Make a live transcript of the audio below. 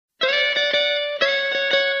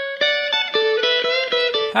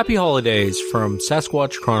Happy holidays from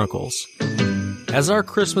Sasquatch Chronicles. As our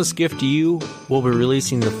Christmas gift to you, we'll be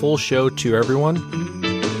releasing the full show to everyone.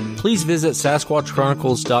 Please visit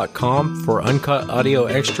SasquatchChronicles.com for uncut audio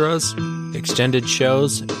extras, extended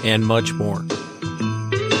shows, and much more.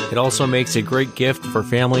 It also makes a great gift for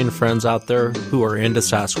family and friends out there who are into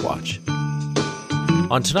Sasquatch.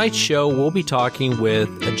 On tonight's show, we'll be talking with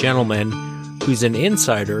a gentleman who's an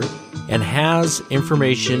insider and has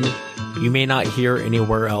information you may not hear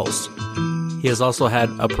anywhere else. He has also had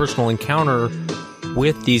a personal encounter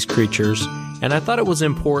with these creatures, and I thought it was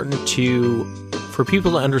important for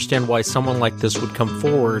people to understand why someone like this would come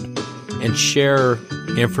forward and share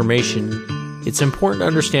information. It's important to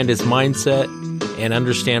understand his mindset and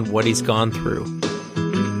understand what he's gone through.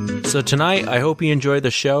 So tonight, I hope you enjoy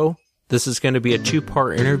the show. This is going to be a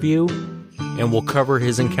 2-part interview, and we'll cover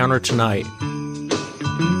his encounter tonight.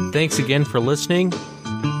 Thanks again for listening,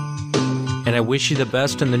 and I wish you the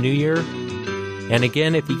best in the new year. And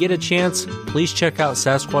again, if you get a chance, please check out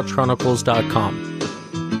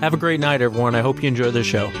SasquatchChronicles.com. Have a great night, everyone. I hope you enjoy the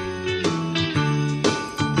show.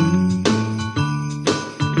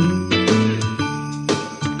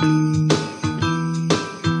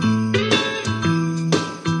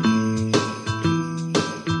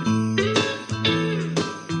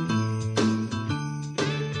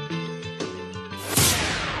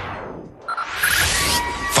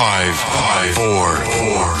 Five, four,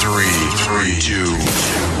 three, two,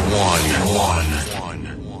 one.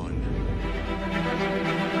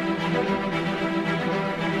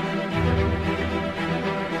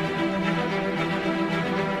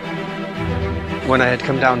 When I had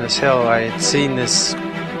come down this hill, I had seen this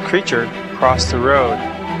creature cross the road.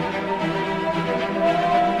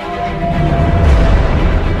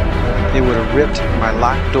 It would have ripped my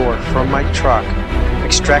locked door from my truck,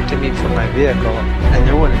 extracted me from my vehicle, and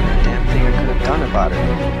there wouldn't have been a damn thing I could have done about it.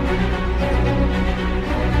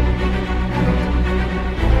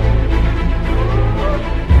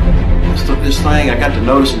 This thing, I got to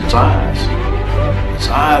notice its eyes. Its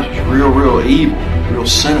eyes was real evil, real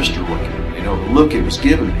sinister looking. You know, the look it was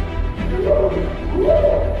giving me.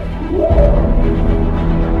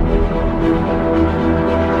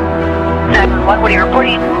 911, what are you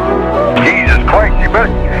reporting? Jesus Christ, you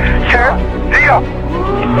better... Sheriff, Gia!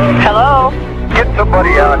 Hello? Get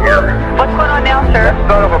somebody out here. What's going on now, sir? That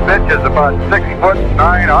son of a bitch is about 6'9",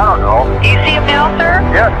 I don't know. Do you see him now, sir?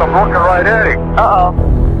 Yes, I'm looking right at him. Uh-oh.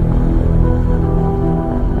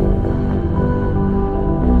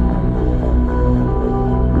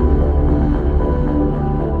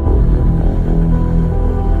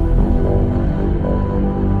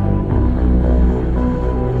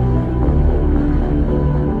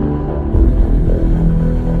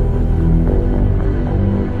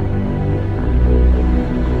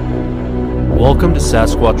 Welcome to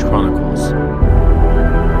Sasquatch Chronicles,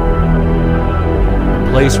 a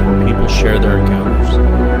place where people share their encounters.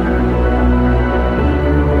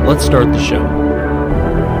 Let's start the show.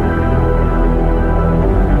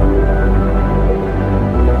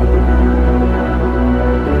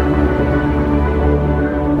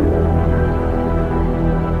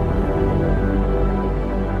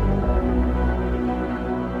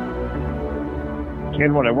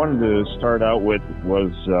 Ken, what I wanted to start out with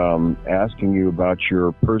was asking you about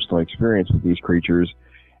your personal experience with these creatures.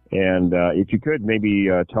 And if you could, maybe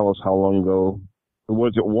tell us how long ago,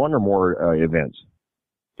 was it one or more events?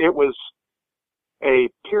 It was a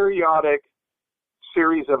periodic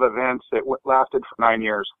series of events that lasted for 9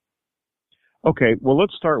 years. Okay, well,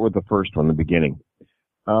 let's start with the first one, the beginning.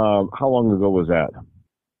 How long ago was that?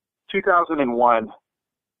 2001.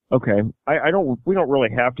 Okay, we don't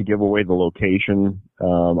really have to give away the location.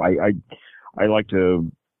 I like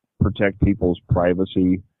to protect people's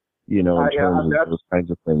privacy, you know, in terms of those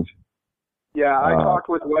kinds of things. Yeah, I talked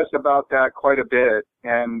with Wes about that quite a bit,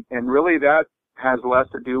 and really that has less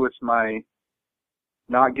to do with my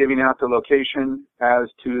not giving out the location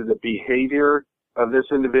as to the behavior of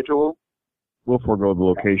this individual. We'll forego the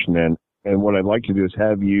location then, and what I'd like to do is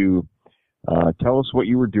have you tell us what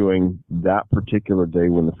you were doing that particular day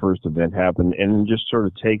when the first event happened, and just sort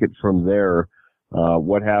of take it from there,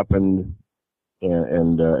 what happened,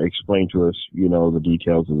 and explain to us, you know, the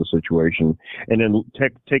details of the situation, and then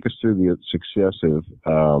take us through the successive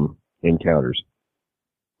encounters.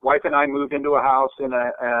 Wife and I moved into a house in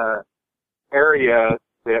a area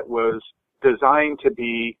that was designed to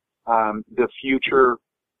be the future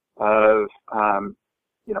of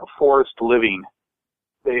forest living.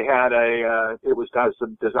 They had it was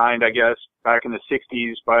designed, I guess, back in the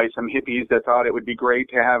 60s by some hippies that thought it would be great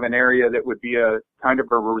to have an area that would be a kind of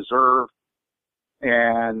a reserve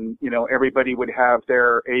And, you know, everybody would have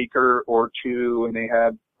their acre or two, and they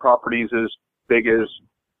had properties as big as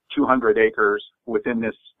 200 acres within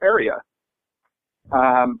this area.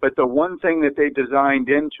 But the one thing that they designed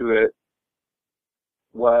into it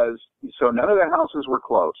was, so none of the houses were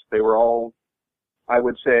close. They were all, I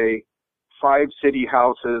would say, 5 city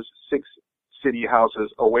houses, 6 city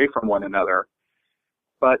houses away from one another.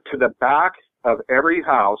 But to the back of every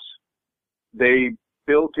house, they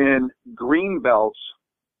built in green belts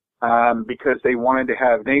because they wanted to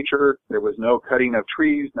have nature. There was no cutting of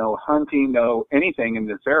trees, no hunting, no anything in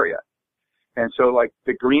this area. And so, like,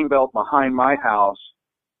 the green belt behind my house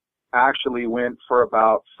actually went for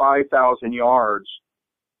about 5,000 yards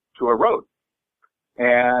to a road.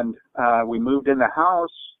 And we moved in the house,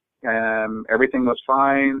 and everything was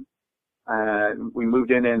fine. We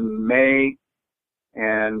moved in May,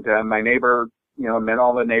 and my neighbor, you know, met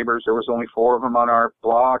all the neighbors. There was only 4 of them on our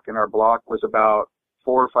block, and our block was about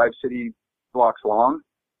 4 or 5 city blocks long.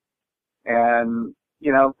 And,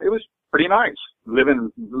 you know, it was pretty nice,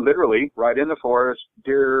 living literally right in the forest,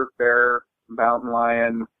 deer, bear, mountain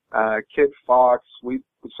lion, kit fox. We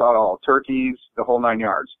saw it all, turkeys, the whole 9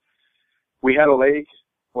 yards. We had a lake.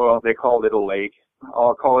 Well, they called it a lake.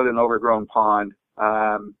 I'll call it an overgrown pond,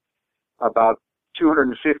 about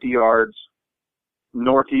 250 yards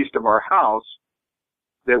northeast of our house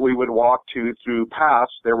that we would walk to through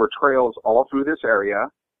paths. There were trails all through this area.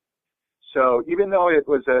 So even though it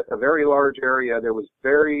was a very large area, there was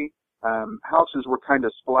houses were kind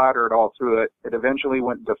of splattered all through it. It eventually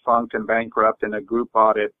went defunct and bankrupt, and a group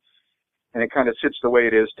bought it, and it kind of sits the way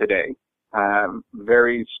it is today.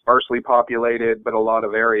 Very sparsely populated, but a lot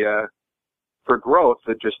of area for growth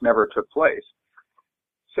that just never took place.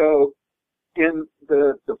 So in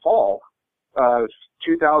the fall of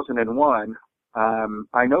 2001,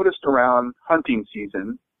 I noticed around hunting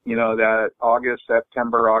season, you know, that August,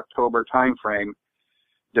 September, October timeframe,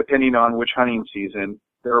 depending on which hunting season,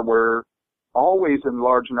 there were always a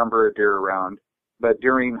large number of deer around. But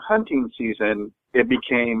during hunting season, it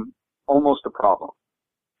became almost a problem.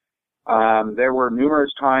 There were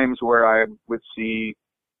numerous times where I would see,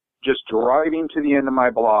 just driving to the end of my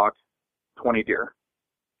block, 20 deer.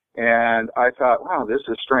 And I thought, wow, this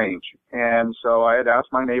is strange. And so I had asked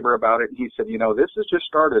my neighbor about it, and he said, you know, this has just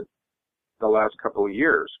started the last couple of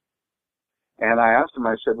years. And I asked him,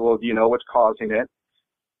 I said, well, do you know what's causing it?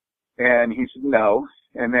 And he said, no.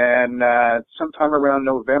 And then sometime around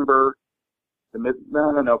November,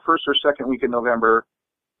 first or second week in November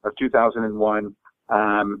of 2001,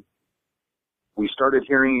 we started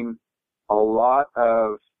hearing a lot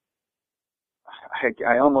of,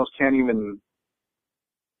 I almost can't even,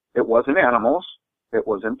 it wasn't animals, it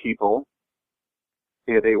wasn't people,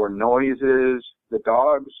 they were noises, the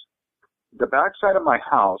dogs. The backside of my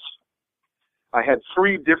house, I had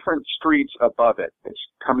 3 different streets above it. It's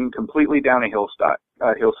coming completely down a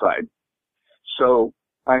hillside. So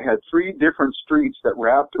I had 3 different streets that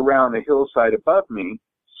wrapped around the hillside above me.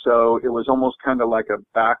 So it was almost kind of like a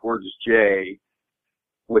backwards J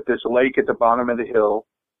with this lake at the bottom of the hill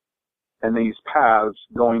and these paths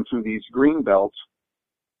going through these green belts.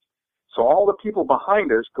 So all the people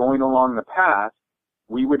behind us going along the path,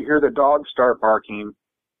 we would hear the dogs start barking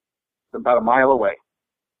about a mile away,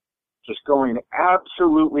 just going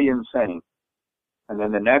absolutely insane. And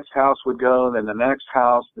then the next house would go, then the next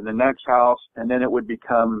house, then the next house, and then it would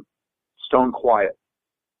become stone quiet.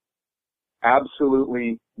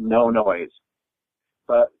 Absolutely no noise.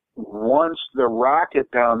 But once the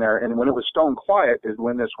racket down there, and when it was stone quiet is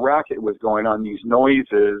when this racket was going on, these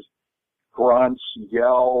noises, grunts,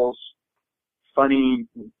 yells, funny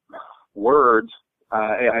words.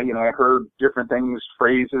 I heard different things,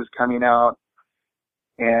 phrases coming out.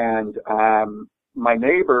 And my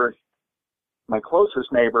neighbor, my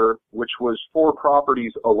closest neighbor, which was 4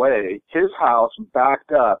 properties away, his house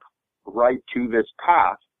backed up right to this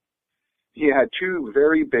path. He had 2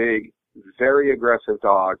 very big, very aggressive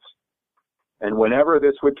dogs. And whenever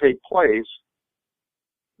this would take place,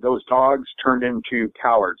 those dogs turned into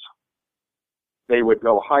cowards. They would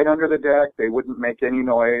go hide under the deck. They wouldn't make any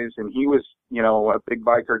noise. And he was, a big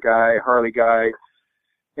biker guy, Harley guy.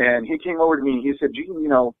 And he came over to me. He said, gee,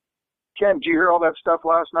 Ken, did you hear all that stuff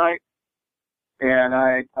last night? And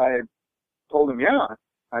I told him, yeah.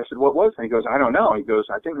 I said, what was it? He goes, I don't know. He goes,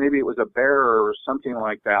 I think maybe it was a bear or something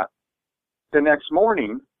like that. The next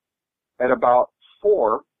morning at about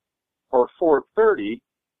 4 or 4:30,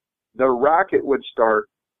 the racket would start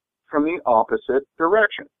from the opposite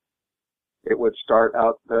direction. It would start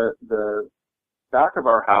out the back of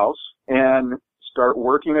our house and start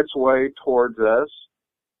working its way towards us.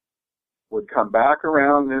 would come back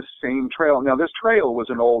around this same trail. Now, this trail was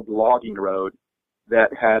an old logging road that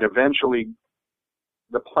had eventually,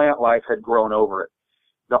 the plant life had grown over it.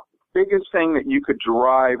 The biggest thing that you could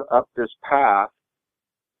drive up this path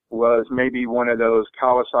was maybe one of those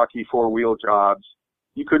Kawasaki four-wheel jobs.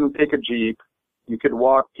 You couldn't take a Jeep. You could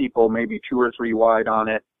walk people maybe 2 or 3 wide on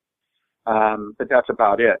it, but that's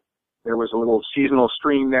about it. There was a little seasonal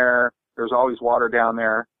stream there. There's always water down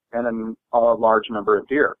there, and then a large number of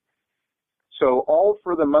deer. So all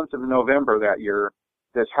for the month of November that year,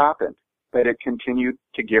 this happened, but it continued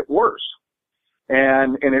to get worse.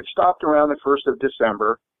 And it stopped around the 1st of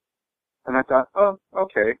December, and I thought, oh,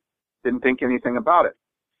 okay. Didn't think anything about it.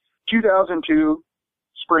 2002,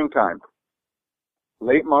 springtime.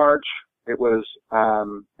 Late March, it was,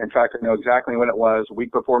 in fact, I know exactly when it was, a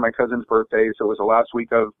week before my cousin's birthday, so it was the last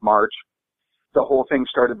week of March. The whole thing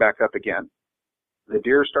started back up again. The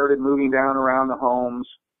deer started moving down around the homes.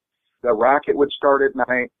 The racket would start at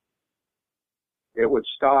night. It would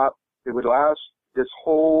stop. It would last. This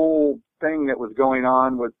whole thing that was going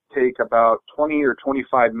on would take about 20 or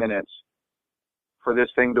 25 minutes for this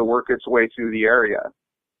thing to work its way through the area.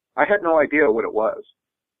 I had no idea what it was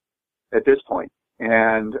at this point.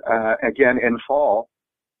 And again, in fall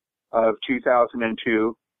of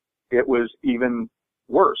 2002, it was even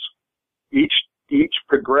worse. Each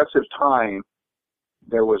progressive time,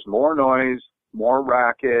 there was more noise, more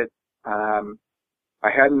racket. I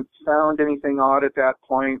hadn't found anything odd at that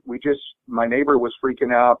point. My neighbor was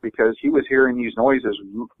freaking out because he was hearing these noises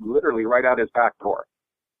literally right out his back door.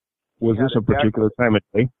 Was this a particular time of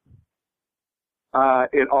day?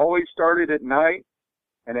 It always started at night,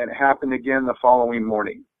 and it happened again the following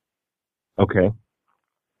morning. Okay.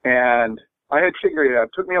 And I had figured it out.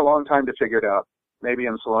 It took me a long time to figure it out. Maybe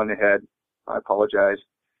I'm slow ahead. I apologize.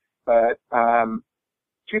 But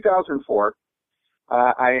 2004,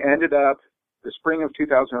 the spring of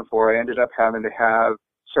 2004, I ended up having to have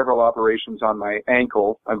several operations on my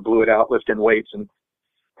ankle. I blew it out lifting weights and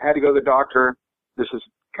had to go to the doctor. This is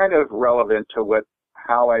kind of relevant to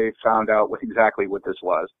how I found out exactly what this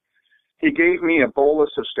was. He gave me a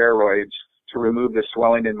bolus of steroids to remove the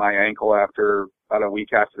swelling in my ankle after about a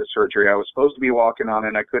week after the surgery. I was supposed to be walking on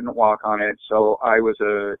it. I couldn't walk on it, so I was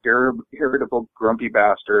a irritable, grumpy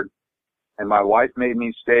bastard. And my wife made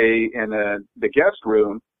me stay in the guest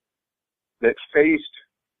room that faced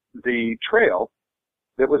the trail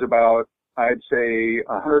that was about, I'd say,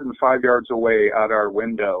 105 yards away out our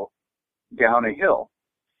window down a hill.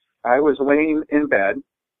 I was laying in bed,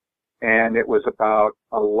 and it was about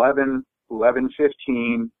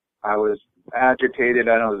 11:15. I was agitated.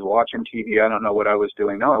 I was watching TV. I don't know what I was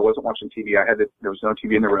doing. No, I wasn't watching TV. There was no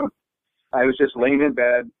TV in the room. I was just laying in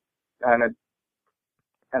bed, and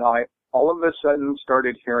I all of a sudden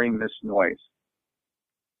started hearing this noise.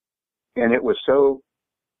 And it was so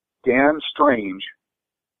damn strange.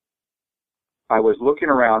 I was looking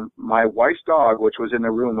around. My wife's dog, which was in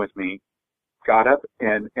the room with me, got up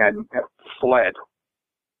and fled.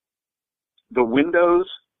 The windows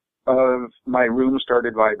of my room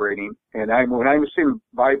started vibrating, and when I was saying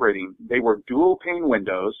vibrating, they were dual pane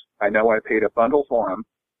windows. I know I paid a bundle for them,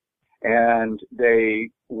 and I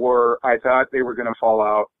thought they were going to fall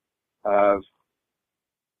out of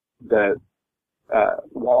the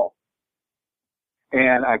wall.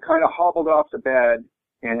 And I kind of hobbled off the bed,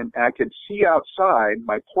 and I could see outside.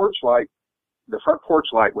 My porch light, the front porch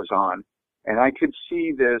light was on, and I could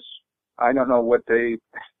see this. I don't know what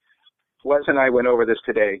Wes and I went over this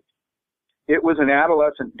today. It was an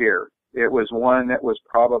adolescent deer. It was one that was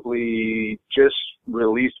probably just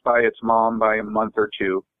released by its mom by a month or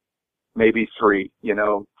 2, maybe 3,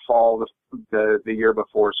 fall the year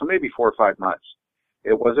before, so maybe 4 or 5 months.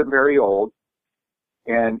 It wasn't very old,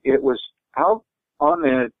 and it was out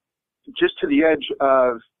on just to the edge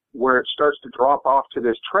of where it starts to drop off to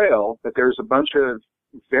this trail, but there's a bunch of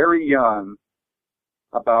very young,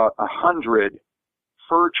 about 100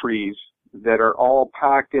 fir trees that are all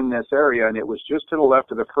packed in this area, and it was just to the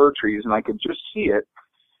left of the fir trees, and I could just see it.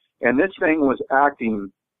 And this thing was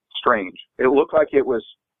acting strange. It looked like it was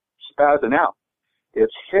spazzing out.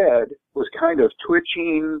 Its head was kind of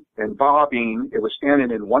twitching and bobbing. It was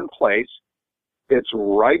standing in one place. Its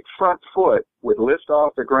right front foot would lift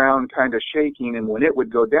off the ground, kind of shaking, and when it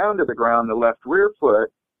would go down to the ground, the left rear foot.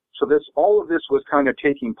 So all of this was kind of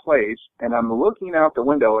taking place, and I'm looking out the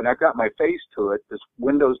window, and I've got my face to it. This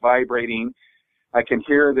window's vibrating. I can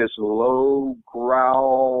hear this low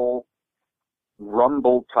growl,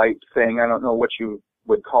 rumble type thing. I don't know what you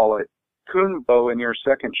would call it. Kunbo, in your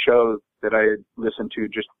second show that I listened to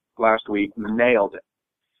just last week, nailed it.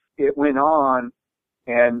 It went on,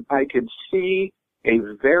 and I could see a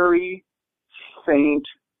very faint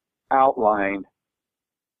outline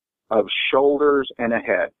of shoulders and a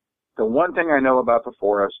head. The one thing I know about the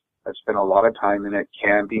forest, I've spent a lot of time in it,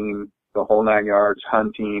 camping, the whole 9 yards,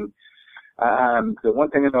 hunting. The one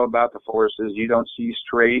thing I know about the forest is you don't see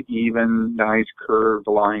straight, even, nice curved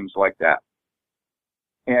lines like that.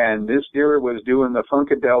 And this deer was doing the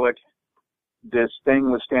funkadelic. This thing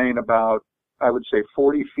was standing about, I would say,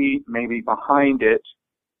 40 feet maybe behind it,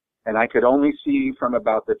 and I could only see from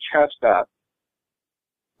about the chest up.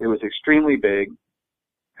 It was extremely big,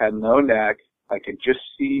 had no neck. I could just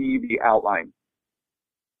see the outline.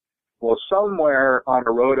 Well, somewhere on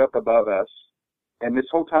a road up above us, and this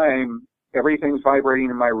whole time, everything's vibrating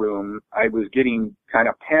in my room. I was getting kind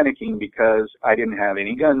of panicking because I didn't have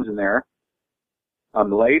any guns in there.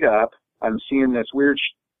 I'm laid up. I'm seeing this weird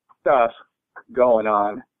stuff going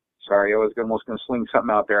on. Sorry, I was almost going to sling something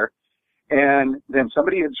out there. And then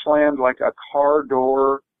somebody had slammed like a car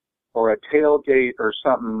door or a tailgate or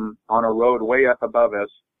something on a road way up above us,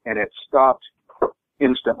 and it stopped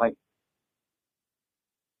instantly.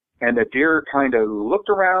 And the deer kind of looked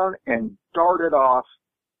around and darted off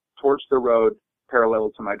towards the road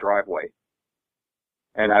parallel to my driveway.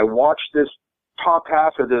 And I watched this top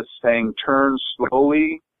half of this thing turn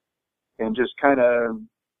slowly and just kind of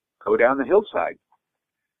go down the hillside.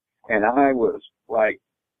 And I was like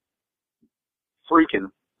freaking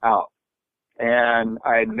out. And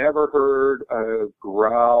I had never heard a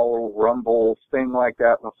growl, rumble, thing like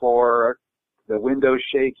that before. The window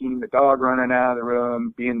shaking, the dog running out of the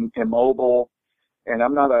room, being immobile. And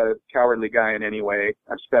I'm not a cowardly guy in any way.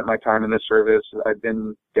 I've spent my time in the service. I've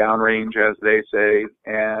been downrange, as they say,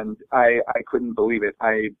 and I couldn't believe it.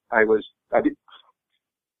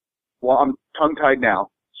 Well, I'm tongue-tied now,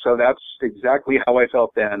 so that's exactly how I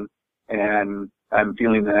felt then, and I'm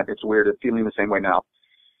feeling that. It's weird. I'm feeling the same way now.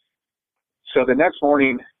 So the next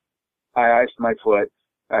morning, I iced my foot.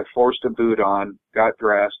 I forced a boot on, got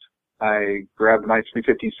dressed. I grabbed my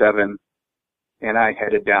 .357, and I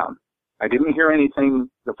headed down. I didn't hear anything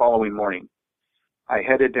the following morning. I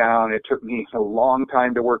headed down. It took me a long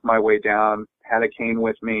time to work my way down, had a cane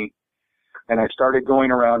with me, and I started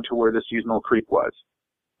going around to where the seasonal creek was.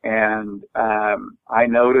 And I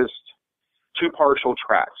noticed two partial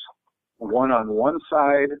tracks, one on one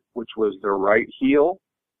side, which was the right heel,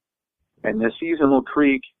 and the seasonal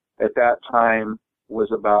creek at that time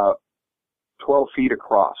was about 12 feet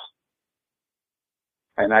across.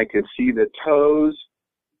 And I could see the toes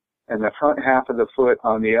and the front half of the foot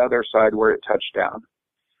on the other side where it touched down.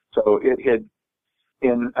 So it had,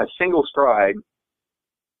 in a single stride,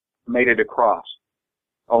 made it across,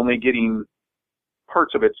 only getting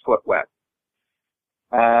parts of its foot wet.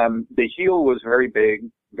 The heel was very big,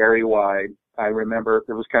 very wide. I remember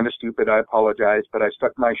it was kind of stupid. I apologize, but I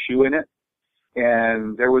stuck my shoe in it,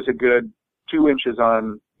 and there was a good 2 inches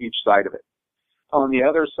on each side of it. On the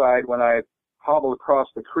other side, when I hobbled across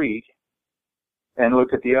the creek and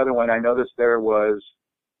looked at the other one, I noticed there was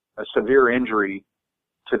a severe injury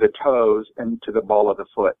to the toes and to the ball of the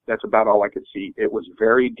foot. That's about all I could see. It was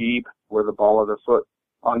very deep where the ball of the foot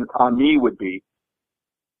on me would be.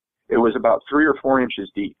 It was about 3 or 4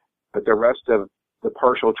 inches deep, but the rest of the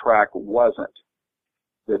partial track wasn't.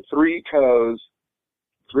 The three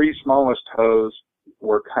smallest toes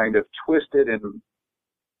were kind of twisted and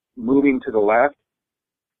moving to the left.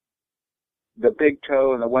 The big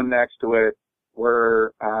toe and the one next to it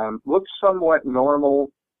were looked somewhat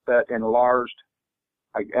normal, but enlarged.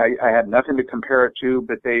 I had nothing to compare it to,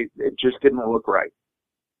 but it just didn't look right.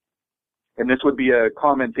 And this would be a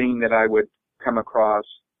common thing that I would come across.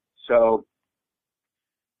 So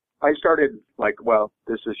I started like, well,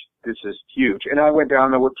 this is huge. And I went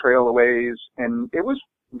down the trail a ways, and it was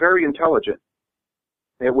very intelligent.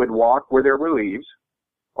 It would walk where there were leaves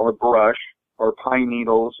or brush or pine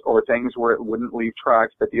needles or things where it wouldn't leave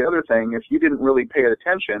tracks. But the other thing, if you didn't really pay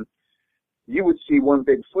attention, you would see one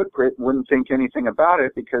big footprint and wouldn't think anything about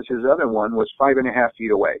it because his other one was 5.5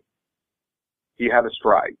 feet away. He had a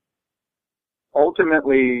stride.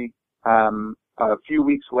 Ultimately, a few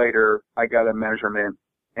weeks later, I got a measurement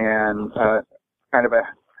and kind of a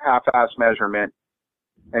half-ass measurement,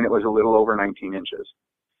 and it was a little over 19 inches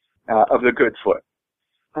of the good foot.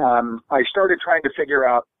 I started trying to figure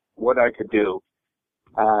out what I could do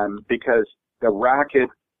because the racket,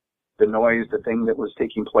 the noise, the thing that was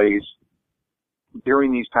taking place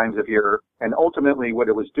during these times of year, and ultimately what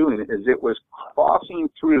it was doing is it was crossing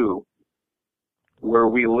through where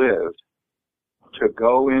we lived to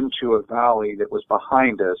go into a valley that was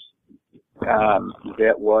behind us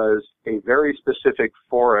that was a very specific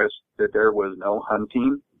forest that there was no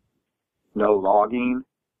hunting, no logging,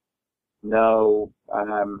 no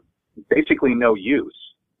basically no use.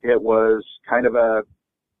 It was kind of a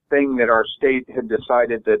thing that our state had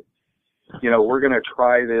decided that, we're going to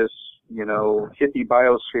try this, hippie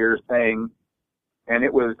biosphere thing, and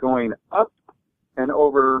it was going up and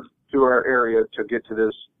over to our area to get to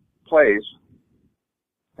this place,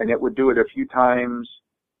 and it would do it a few times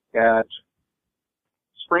at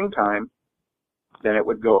springtime, then it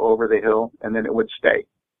would go over the hill, and then it would stay.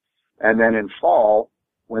 And then in fall,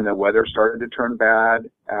 when the weather started to turn bad,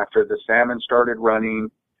 after the salmon started running,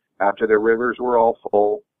 after the rivers were all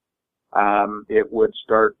full, it would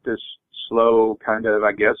start this slow kind of,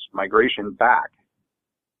 migration back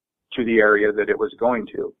to the area that it was going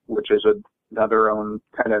to, which is another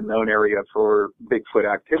kind of known area for Bigfoot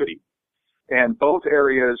activity. And both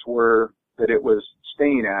areas that it was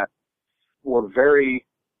staying at were very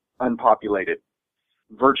unpopulated,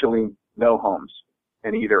 virtually no homes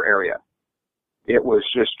in either area. It was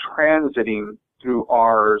just transiting through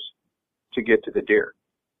ours to get to the deer.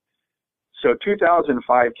 So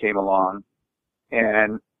 2005 came along,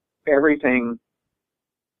 and everything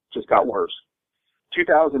just got worse.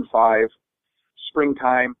 2005,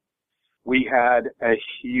 springtime, we had a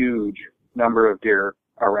huge number of deer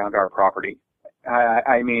around our property.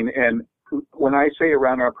 And when I say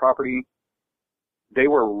around our property, they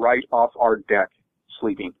were right off our deck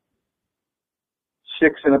sleeping.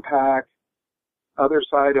 6 in a pack. Other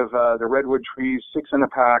side of the redwood trees, 6 in a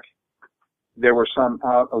pack. There were some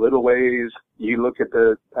out a little ways. You look at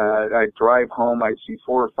I'd drive home, I'd see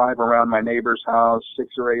 4 or 5 around my neighbor's house, 6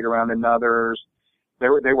 or 8 around another's. They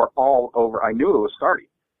were all over. I knew it was starting.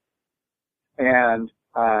 And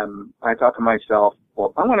I thought to myself,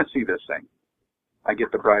 well, I want to see this thing. I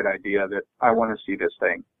get the bright idea that I want to see this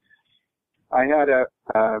thing. I had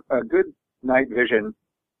a good night vision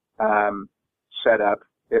set up.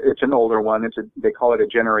 It's an older one. They call it a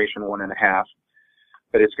generation 1.5.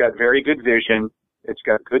 But it's got very good vision. It's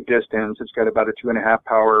got good distance. It's got about a 2.5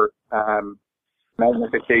 power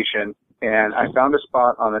magnification. And I found a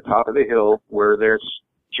spot on the top of the hill where there's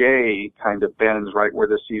J kind of bends right where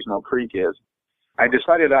the seasonal creek is. I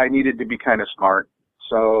decided I needed to be kind of smart.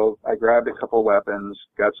 So I grabbed a couple weapons,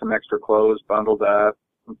 got some extra clothes bundled up,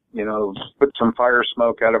 put some fire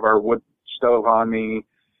smoke out of our wood stove on me,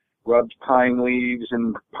 rubbed pine leaves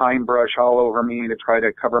and pine brush all over me to try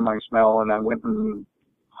to cover my smell, and I went and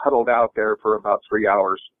huddled out there for about 3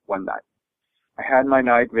 hours one night. I had my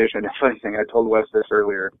night vision. It's funny thing, I told Wes this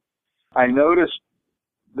earlier. I noticed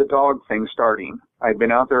the dog thing starting. I'd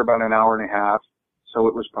been out there about an hour and a half, so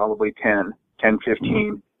it was probably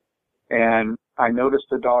 10:15, and I noticed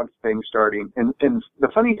the dog thing starting. And the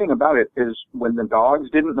funny thing about it is when the dogs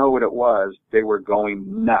didn't know what it was, they were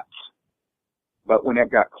going nuts. But when it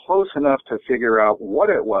got close enough to figure out what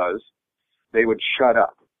it was, they would shut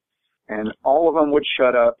up. And all of them would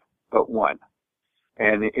shut up but one.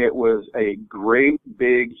 And it was a great,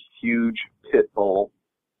 big, huge pit bull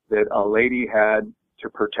that a lady had to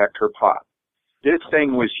protect her pot. This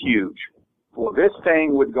thing was huge. Well, this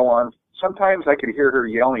thing would go on. Sometimes I could hear her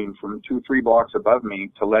yelling from 2-3 blocks above me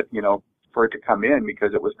to let, for it to come in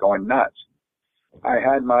because it was going nuts. I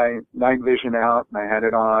had my night vision out and I had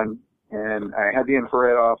it on and I had the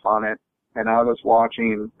infrared off on it and I was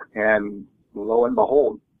watching, and lo and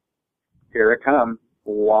behold, here it comes,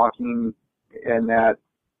 walking in that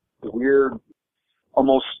weird,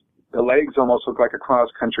 almost, the legs almost look like a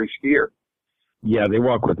cross-country skier. Yeah, they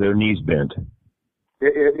walk with their knees bent.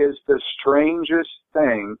 It is the strangest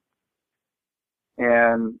thing,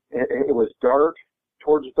 and it was dark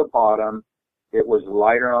towards the bottom. It was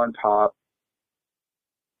lighter on top.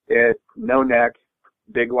 No neck,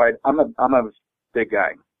 big wide. I'm a big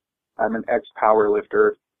guy. I'm an ex-power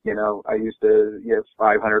lifter. I used to get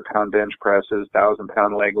 500-pound bench presses,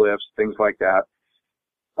 1,000-pound leg lifts, things like that.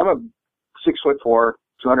 I'm a 6'4",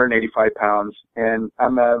 285 pounds, and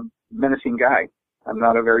I'm a menacing guy. I'm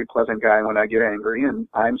not a very pleasant guy when I get angry, and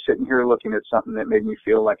I'm sitting here looking at something that made me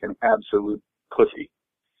feel like an absolute pussy.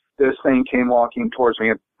 This thing came walking towards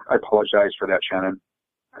me. I apologize for that,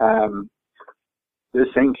 Shannon. This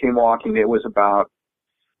thing came walking. It was about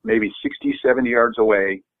maybe 60, 70 yards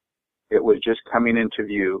away. It was just coming into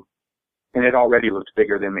view, and it already looked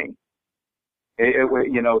bigger than me. It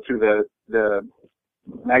through the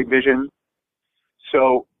night vision.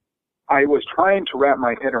 So I was trying to wrap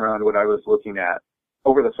my head around what I was looking at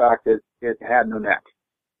over the fact that it had no neck.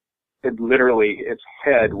 Its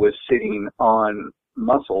head was sitting on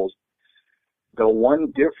muscles. The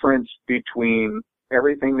one difference between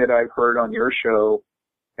everything that I've heard on your show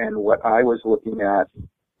and what I was looking at,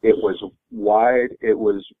 it was wide, it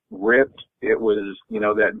was ripped, it was,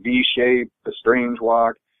 that V shape, the strange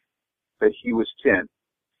walk, but he was thin.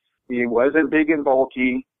 He wasn't big and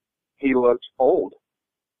bulky. He looked old,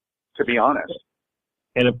 to be honest.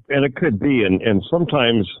 And it could be, and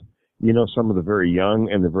sometimes, you know, some of the very young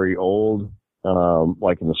and the very old,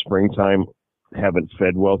 like in the springtime, haven't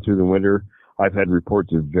fed well through the winter. I've had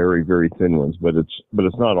reports of very, very thin ones, but it's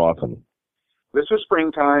not often. This was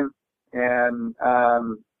springtime, and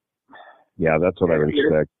yeah, that's what I would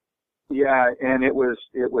expect. Yeah, and it was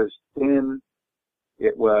thin.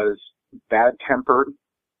 It was bad-tempered.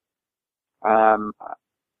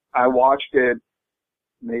 I watched it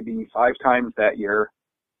maybe 5 times that year,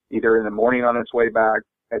 either in the morning on its way back.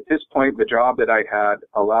 At this point, the job that I had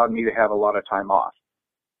allowed me to have a lot of time off,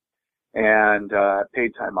 and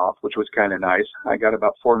paid time off, which was kind of nice. I got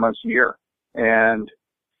about 4 months a year, and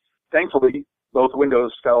thankfully, both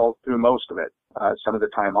windows fell through most of it, some of the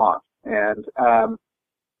time off. And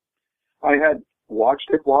I had watched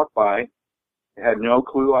it walk by. I had no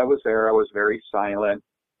clue I was there. I was very silent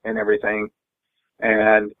and everything,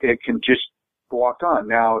 and it can just walked on.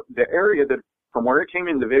 Now, the area that from where it came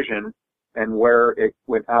into vision and where it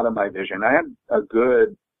went out of my vision, I had a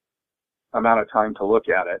good amount of time to look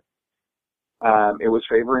at it. It was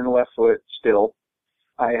favoring the left foot still.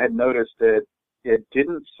 I had noticed that it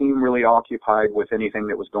didn't seem really occupied with anything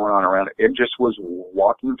that was going on around it. It just was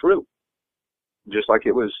walking through, just like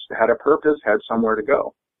it had a purpose, had somewhere to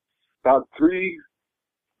go. About 3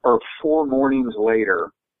 or 4 mornings later,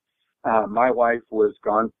 my wife was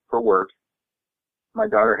gone for work. My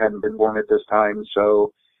daughter hadn't been born at this time,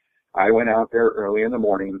 so I went out there early in the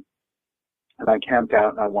morning, and I camped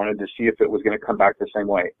out, and I wanted to see if it was going to come back the same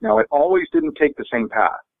way. Now, it always didn't take the same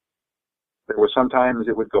path. There were sometimes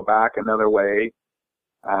it would go back another way.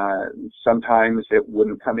 Sometimes it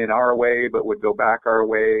wouldn't come in our way, but would go back our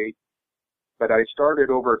way. But I started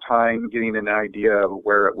over time getting an idea of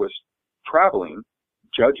where it was traveling,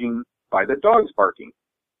 judging by the dogs barking.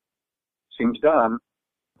 Seems dumb.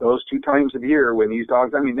 Those 2 times of year when these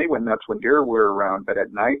dogs, I mean, they went nuts when deer were around, but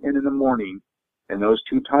at night and in the morning, in those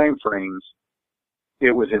 2 time frames,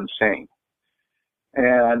 it was insane.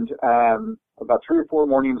 And about 3 or 4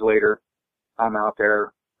 mornings later, I'm out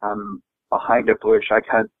there. I'm behind a bush. I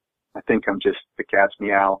think I'm just the cat's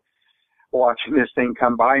meow, watching this thing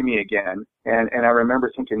come by me again. And I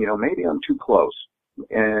remember thinking, you know, maybe I'm too close.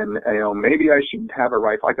 And, you know, maybe I shouldn't have a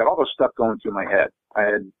rifle. I got all this stuff going through my head. I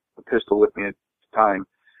had a pistol with me at the time.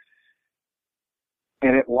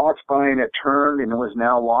 And it walked by and it turned and it was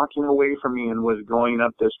now walking away from me and was going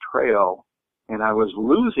up this trail. And I was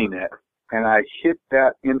losing it. And I hit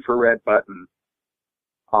that infrared button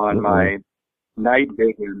on my night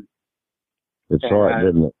vision. It saw it,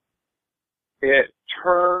 didn't it? It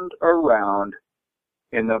turned around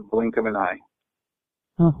in the blink of an eye.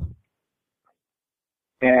 Huh.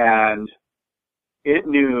 And it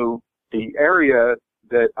knew the area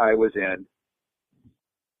that I was in,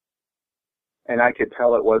 and I could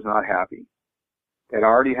tell it was not happy. It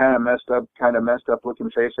already had a messed up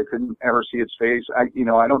looking face. I couldn't ever see its face. I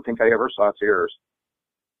don't think I ever saw its ears.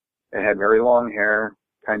 It had very long hair,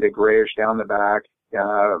 kind of grayish down the back,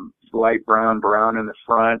 light brown in the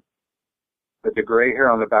front, but the gray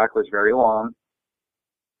hair on the back was very long,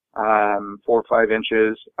 4 or 5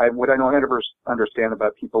 inches. What I don't ever understand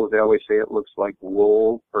about people is they always say it looks like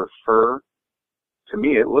wool or fur. To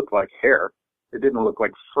me, it looked like hair. It didn't look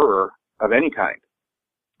like fur of any kind.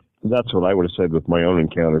 That's what I would have said with my own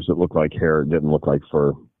encounters. It looked like hair. It didn't look like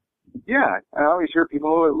fur. Yeah, I always hear people,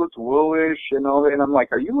 oh, it looks woolish and all that, and I'm like,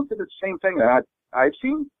 are you looking at the same thing that I've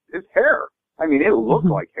seen? It's hair. I mean, it looked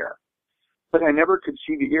like hair, but I never could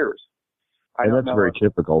see the ears. And that's very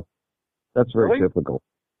typical. That's very typical.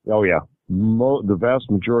 Oh, yeah. The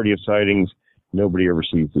vast majority of sightings, nobody ever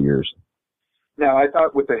sees the ears. Now, I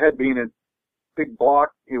thought with the head being a big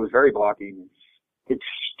block, it was very blocky,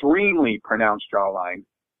 extremely pronounced jawline.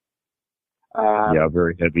 Yeah,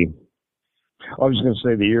 very heavy. I was going to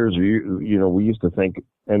say the ears are, we used to think,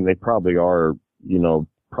 and they probably are,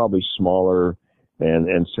 probably smaller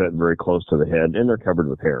and set very close to the head, and they're covered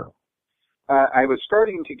with hair. I was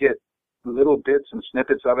starting to get little bits and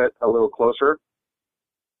snippets of it a little closer,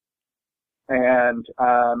 and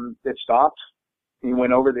it stopped. He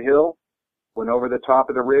went over the hill, went over the top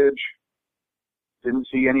of the ridge, didn't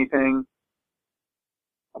see anything.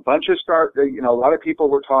 A lot of people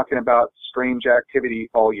were talking about strange activity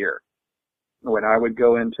all year. When I would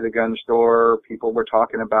go into the gun store, people were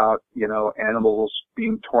talking about, animals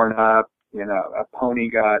being torn up, a pony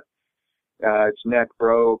got, its neck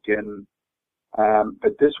broke, and,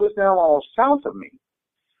 but this was now all south of me.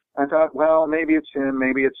 I thought, well, maybe it's him,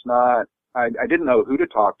 maybe it's not. I didn't know who to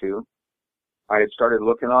talk to. I had started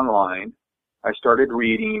looking online. I started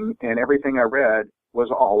reading, and everything I read was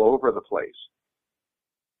all over the place.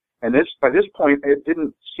 And by this point, it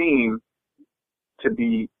didn't seem to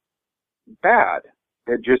be bad.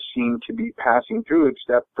 It just seemed to be passing through,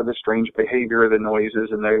 except for the strange behavior, the noises,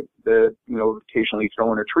 and the occasionally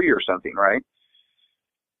throwing a tree or something, right?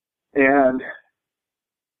 And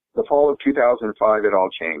the fall of 2005, it all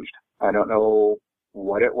changed. I don't know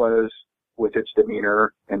what it was with its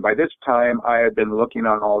demeanor. And by this time, I had been looking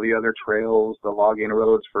on all the other trails, the logging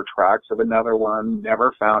roads, for tracks of another one,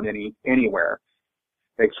 never found any anywhere,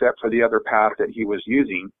 except for the other path that he was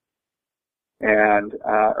using, and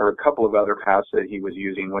or a couple of other paths that he was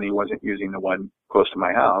using when he wasn't using the one close to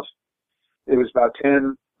my house. It was about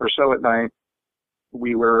 10 or so at night.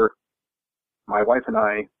 My wife and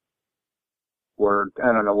I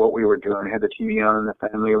I don't know what we were doing, had the TV on in the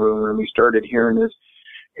family room, and we started hearing this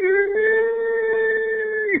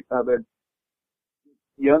of a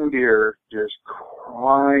young deer just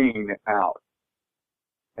crying out.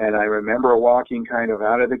 And I remember walking kind of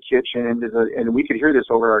out of the kitchen and we could hear this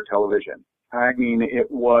over our television. I mean, it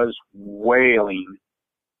was wailing,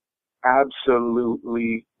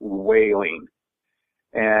 absolutely wailing.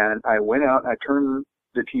 And I went out and I turned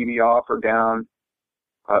the TV off or down.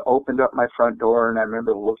 I opened up my front door, and I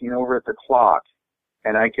remember looking over at the clock,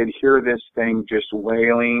 and I could hear this thing just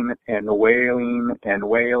wailing and wailing and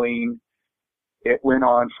wailing. It went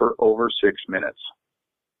on for over 6 minutes.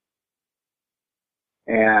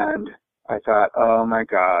 And I thought, oh my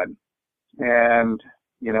God. And,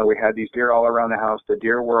 we had these deer all around the house. The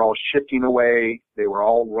deer were all shifting away. They were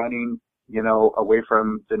all running, away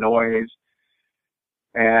from the noise.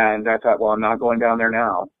 And I thought, well, I'm not going down there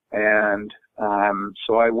now. And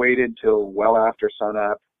so I waited till well after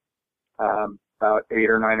sunup, about 8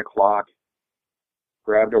 or 9 o'clock,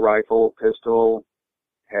 grabbed a rifle, pistol,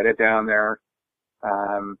 headed down there.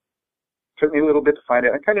 Took me a little bit to find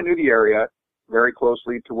it. I kind of knew the area very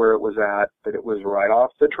closely to where it was at, but it was right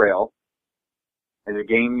off the trail, and the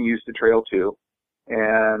game used the trail too.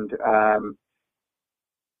 And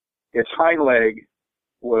its hind leg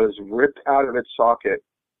was ripped out of its socket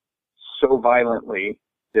so violently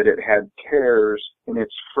that it had tears in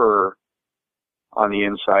its fur on the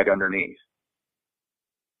inside underneath.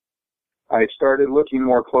 I started looking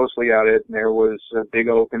more closely at it, and there was a big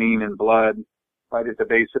opening and blood right at the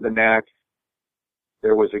base of the neck.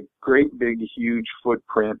 There was a great big huge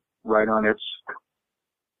footprint right on its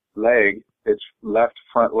leg, its left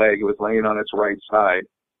front leg. It was laying on its right side.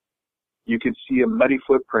 You could see a muddy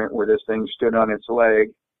footprint where this thing stood on its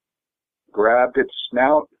leg, grabbed its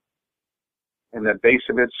snout and the base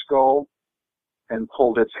of its skull, and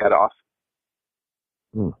pulled its head off.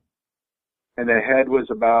 And the head was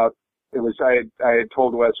I had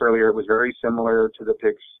told Wes earlier, it was very similar to the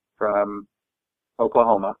pics from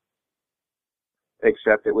Oklahoma,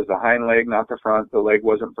 except it was the hind leg, not the front. The leg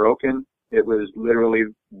wasn't broken. It was literally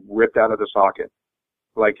ripped out of the socket,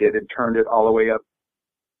 like it had turned it all the way up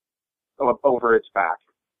over its back.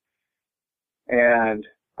 And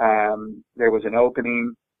there was an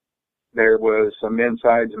opening. There was some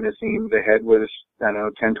insides missing. The head was,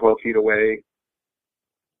 10, 12 feet away.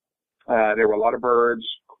 There were a lot of birds,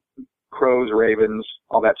 crows, ravens,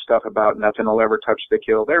 all that stuff about nothing will ever touch the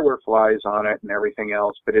kill. There were flies on it and everything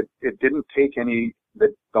else, but it didn't take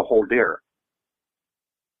the whole deer.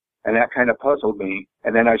 And that kind of puzzled me.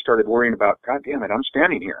 And then I started worrying about, God damn it, I'm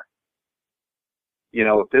standing here.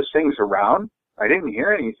 If this thing's around, I didn't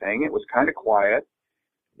hear anything. It was kind of quiet.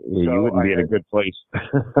 You wouldn't be in a good place.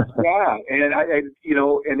 Yeah, and I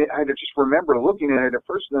just remember looking at it at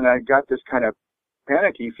first, and then I got this kind of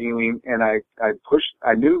panicky feeling, and I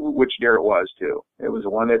knew which deer it was too. It was the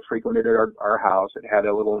one that frequented our house. It had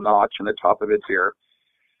a little notch in the top of its ear.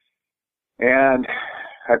 And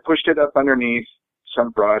I pushed it up underneath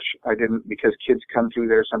some brush. I didn't, because kids come through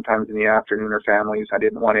there sometimes in the afternoon, or families. I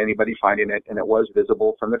didn't want anybody finding it, and it was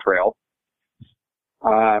visible from the trail.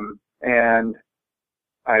 And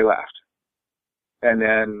I left. And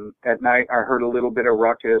then at night, I heard a little bit of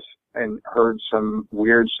ruckus and heard some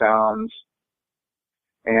weird sounds.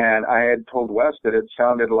 And I had told Wes that it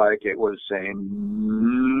sounded like it was saying,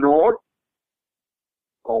 "North,"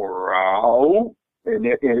 or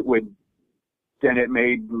and it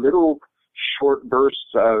made little short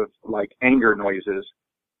bursts of like anger noises.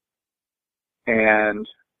 And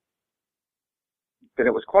then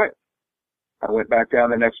it was quiet. I went back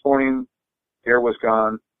down the next morning. Deer was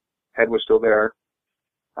gone. Head was still there,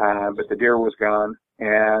 but the deer was gone.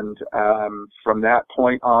 And from that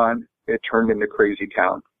point on, it turned into crazy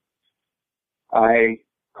town. I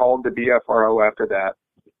called the BFRO after that,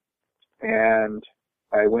 and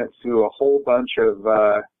I went through a whole bunch of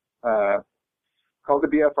called the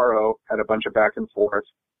BFRO, had a bunch of back and forth.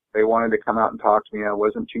 They wanted to come out and talk to me. I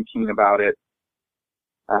wasn't too keen about it,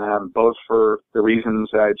 both for the reasons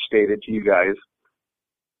I had stated to you guys.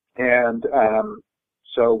 And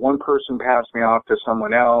so one person passed me off to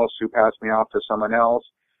someone else, who passed me off to someone else.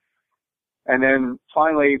 And then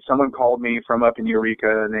finally someone called me from up in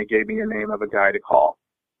Eureka, and they gave me a name of a guy to call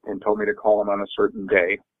and told me to call him on a certain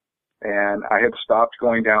day. And I had stopped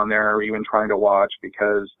going down there or even trying to watch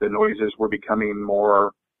because the noises were becoming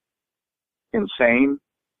more insane.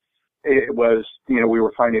 It was, we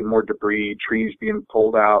were finding more debris, trees being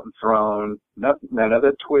pulled out and thrown, none of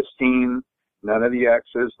the twisting, none of the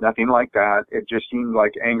X's, nothing like that. It just seemed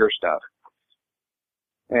like anger stuff.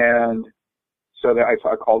 And so I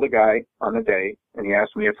called a guy on the day, and he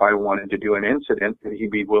asked me if I wanted to do an incident that he'd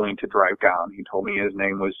be willing to drive down. He told me his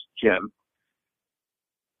name was Jim.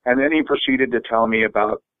 And then he proceeded to tell me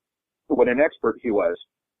about what an expert he was.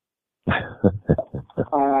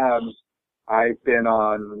 I've been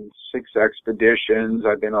on 6 expeditions.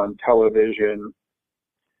 I've been on television.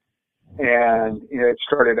 And it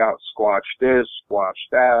started out squatch this, squatch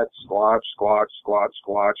that, squatch, squatch, squatch,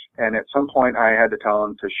 squatch. And at some point I had to tell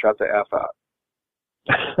him to shut the F up.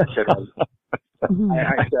 I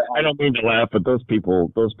don't mean to laugh, but those people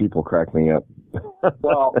crack me up.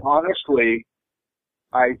 Well, honestly,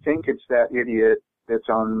 I think it's that idiot that's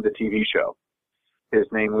on the TV show.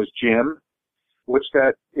 His name was Jim. What's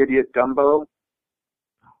that idiot Dumbo?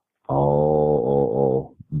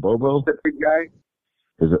 Oh, Bobo? The big guy?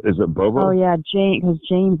 Is it Bobo? Oh yeah, because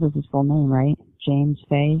James is his full name, right? James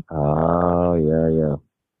Fay. Oh yeah.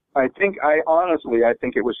 I think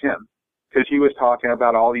it was him, because he was talking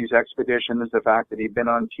about all these expeditions, the fact that he'd been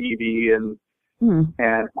on TV, and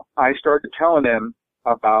I started telling him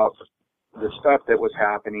about the stuff that was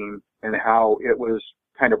happening and how it was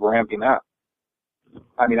kind of ramping up.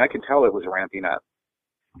 I mean, I could tell it was ramping up.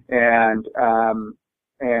 And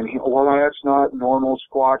he, well, that's not normal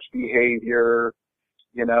Squatch behavior,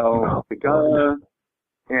 the gun.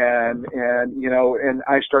 And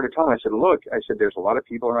I started telling him, I said, look, there's a lot of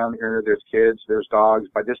people around here. There's kids, there's dogs.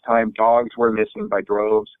 By this time, dogs were missing by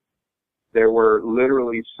droves. There were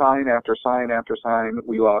literally sign after sign after sign.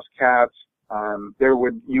 We lost cats.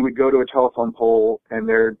 You would go to a telephone pole and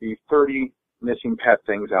there'd be 30 missing pet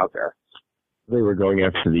things out there. They were going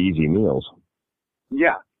after the easy meals.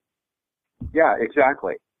 Yeah,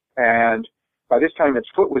 exactly. And by this time, its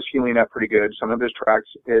foot was healing up pretty good. Some of his tracks,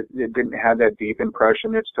 it didn't have that deep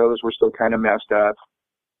impression. Its toes were still kind of messed up.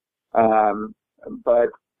 But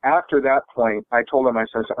after that point, I told him, I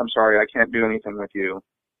said, I'm sorry, I can't do anything with you.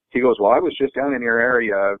 He goes, well, I was just down in your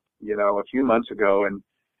area, a few months ago, and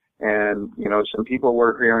some people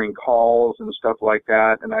were hearing calls and stuff like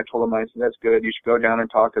that. And I told him, I said, that's good. You should go down and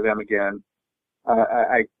talk to them again.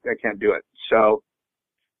 I can't do it. So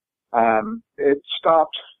it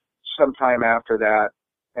stopped sometime after that,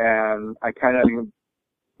 and I kind of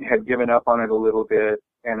had given up on it a little bit,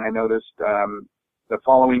 and I noticed the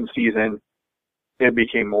following season it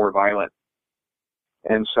became more violent.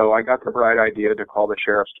 And so I got the bright idea to call the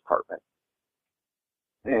sheriff's department.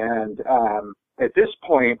 And at this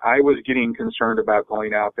point, I was getting concerned about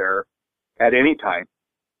going out there at any time.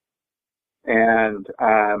 And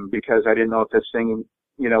because I didn't know if this thing,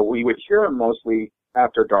 we would hear him mostly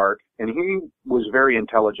after dark, and he was very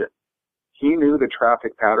intelligent. He knew the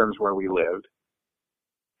traffic patterns where we lived,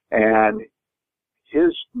 and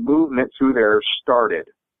his movement through there started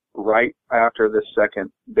right after the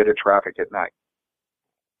second bit of traffic at night.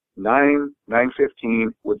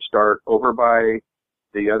 9:15 would start over by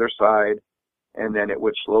the other side, and then it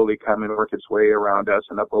would slowly come and work its way around us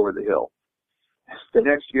and up over the hill. The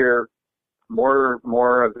next year, more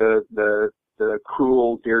of the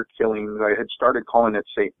cruel deer killings, I had started calling it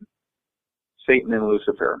Satan and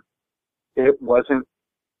Lucifer. It wasn't,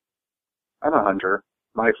 I'm a hunter.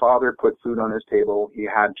 My father put food on his table. He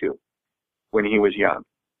had to when he was young.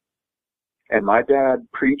 And my dad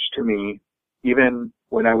preached to me, even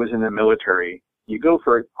when I was in the military, you go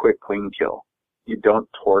for a quick, clean kill. You don't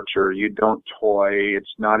torture. You don't toy.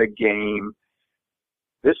 It's not a game.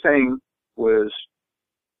 This thing was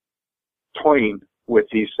toying with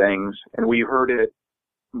these things, and we heard it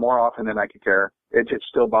more often than I could care. It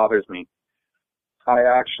still bothers me. I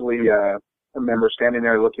actually remember standing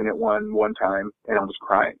there looking at one time, and I was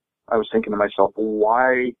crying. I was thinking to myself,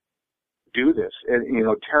 why do this? And,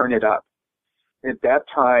 tearing it up. At that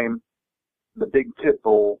time, the big pit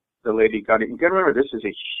bull, the lady got it. You got to remember, this is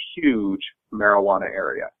a huge marijuana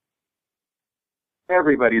area.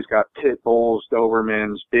 Everybody's got pit bulls,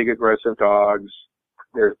 Dobermans, big aggressive dogs.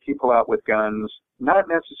 There's people out with guns, not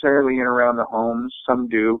necessarily in around the homes. Some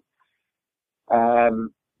do.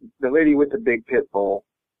 The lady with the big pit bull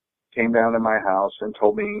came down to my house and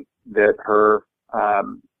told me that her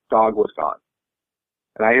dog was gone.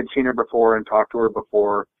 And I had seen her before and talked to her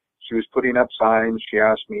before. She was putting up signs. She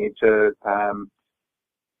asked me to,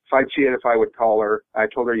 if I'd see it, if I would call her. I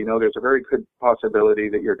told her, there's a very good possibility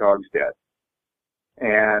that your dog's dead.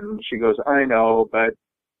 And she goes, I know, but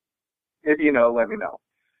if you know, let me know.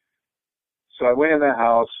 So I went in the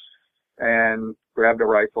house and grabbed a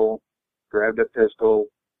rifle, grabbed a pistol,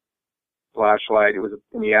 flashlight. It was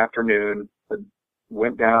in the afternoon. I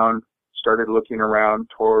went down, started looking around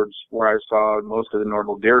towards where I saw most of the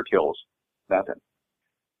normal deer kills. Nothing.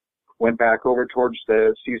 Went back over towards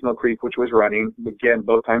the seasonal creek, which was running. Again,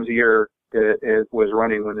 both times a year it was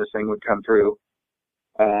running when this thing would come through.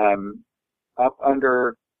 Up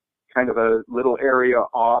under kind of a little area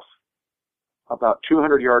off, about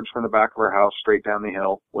 200 yards from the back of her house, straight down the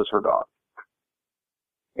hill, was her dog.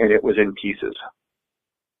 And it was in pieces.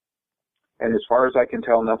 And as far as I can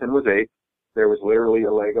tell, nothing was ate. There was literally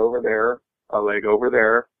a leg over there, a leg over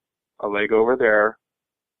there, a leg over there.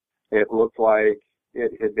 It looked like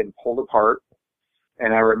it had been pulled apart.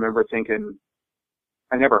 And I remember thinking,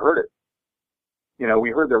 I never heard it.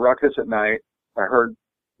 We heard the ruckus at night. I heard,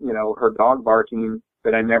 her dog barking,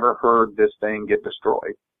 but I never heard this thing get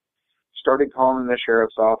destroyed. Started calling the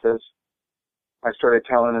sheriff's office. I started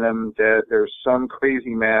telling them that there's some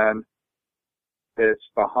crazy man that's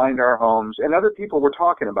behind our homes, and other people were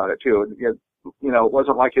talking about it too. It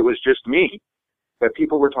wasn't like it was just me, but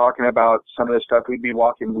people were talking about some of the stuff we'd be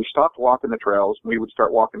walking. We stopped walking the trails. We would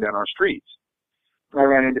start walking down our streets. I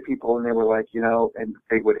ran into people, and they were like, and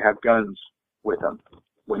they would have guns with them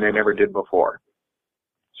when they never did before.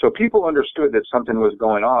 So people understood that something was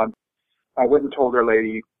going on. I went and told the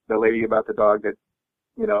lady about the dog that,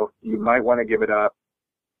 you might want to give it up.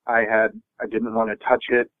 I didn't want to touch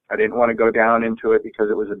it. I didn't want to go down into it because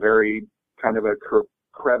it was a very kind of a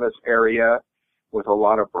crevice area with a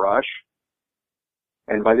lot of brush.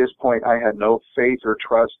 And by this point, I had no faith or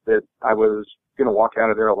trust that I was going to walk out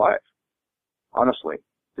of there alive. Honestly,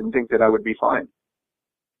 didn't think that I would be fine.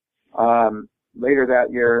 Later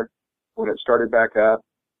that year, when it started back up,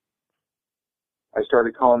 I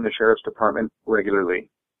started calling the sheriff's department regularly.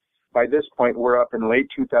 By this point, we're up in late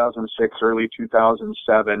 2006, early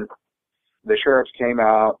 2007. The sheriffs came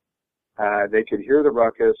out. They could hear the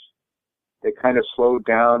ruckus. They kind of slowed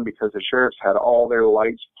down because the sheriffs had all their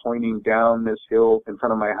lights pointing down this hill in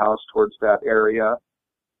front of my house towards that area.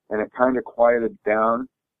 And it kind of quieted down.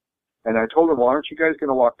 And I told them, well, aren't you guys going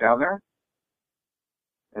to walk down there?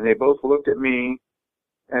 And they both looked at me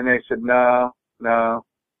and they said, no.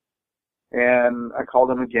 And I called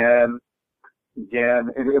them again. And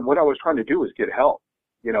what I was trying to do was get help,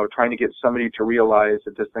 trying to get somebody to realize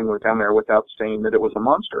that this thing was down there without saying that it was a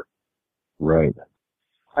monster. Right.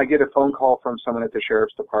 I get a phone call from someone at the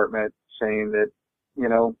sheriff's department saying that,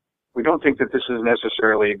 we don't think that this is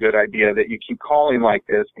necessarily a good idea that you keep calling like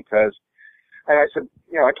this because, and I said,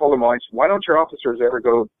 I told them, why don't your officers ever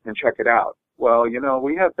go and check it out? Well,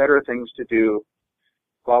 we have better things to do,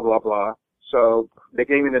 blah, blah, blah. So they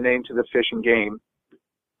gave me the name to the Fish and Game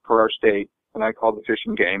for our state. And I called the Fish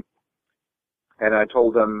and Game, and I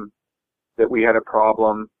told them that we had a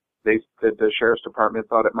problem. That the sheriff's department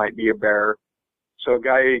thought it might be a bear. So a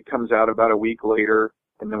guy comes out about a week later,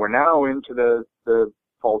 and then we're now into the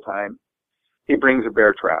fall time. He brings a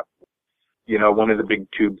bear trap, one of the big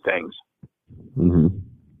tube things. Mm-hmm.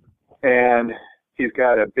 And he's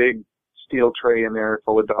got a big steel tray in there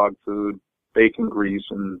full of dog food, bacon grease,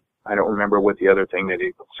 and I don't remember what the other thing that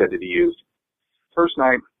he said that he used. First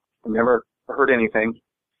night, I never heard anything.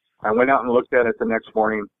 I went out and looked at it the next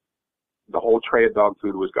morning. The whole tray of dog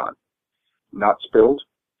food was gone. Not spilled,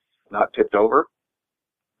 not tipped over,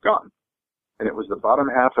 gone. And it was the bottom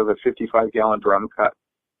half of a 55-gallon drum cut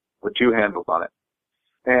with two handles on it.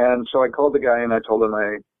 And so I called the guy and I told him,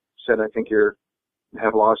 I said, I think you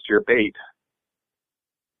have lost your bait.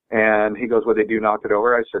 And he goes, well, did you knock it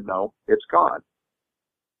over? I said, no, it's gone.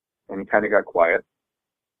 And he kind of got quiet.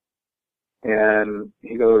 And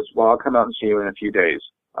he goes, well, I'll come out and see you in a few days.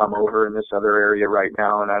 I'm over in this other area right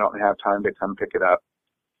now, and I don't have time to come pick it up.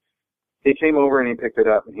 He came over and he picked it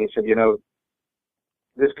up, and he said,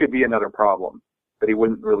 this could be another problem, but he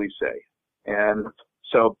wouldn't really say. And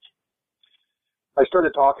so I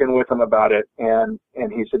started talking with him about it, and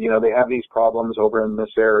he said, they have these problems over in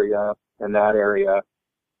this area and that area.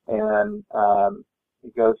 And he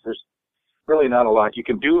goes, there's really not a lot you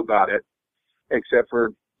can do about it, except for,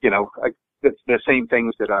 the same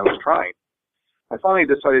things that I was trying. I finally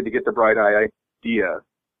decided to get the bright idea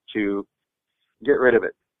to get rid of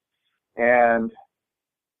it. And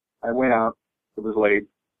I went out It was late.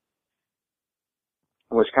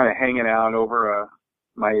 I was kind of hanging out over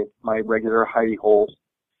my regular hidey hole.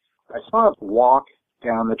 I saw it walk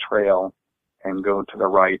down the trail and go to the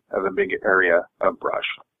right of a big area of brush.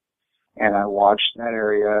 And I watched that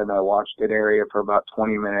area, and I watched that area for about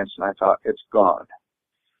 20 minutes, and I thought, it's gone.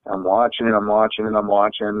 I'm watching and I'm watching and I'm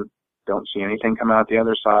watching. Don't see anything come out the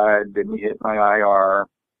other side. Didn't hit my IR.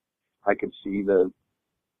 I could see the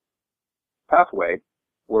pathway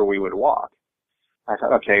where we would walk. I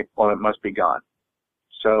thought, okay, well, it must be gone.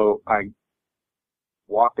 So I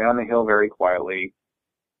walked down the hill very quietly,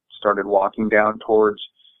 started walking down towards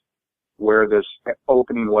where this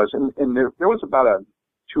opening was. And there was about a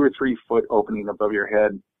 2 or 3 foot opening above your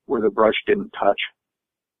head where the brush didn't touch.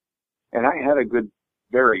 And I had a good,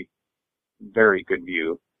 very, very good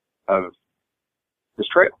view of this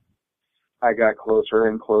trail. I got closer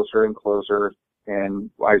and closer and closer, and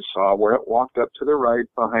I saw where it walked up to the right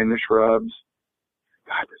behind the shrubs.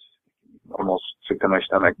 God, this almost sick to my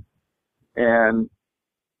stomach. And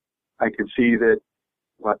I could see that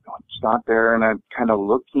what stopped there, and I'm kind of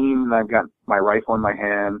looking, and I've got my rifle in my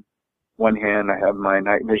hand. One hand, I have my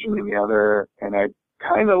night vision in the other, and I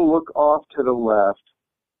kind of look off to the left,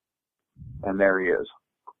 and there he is.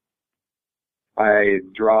 I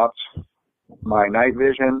dropped my night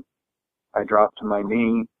vision. I dropped to my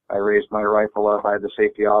knee. I raised my rifle up. I had the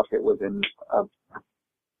safety off. It was in a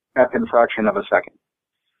effing fraction of a second.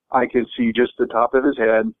 I could see just the top of his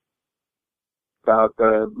head, about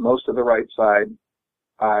most of the right side,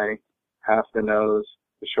 eye, half the nose,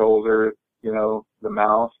 the shoulder, the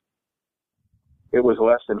mouth. It was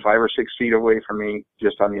less than 5 or 6 feet away from me,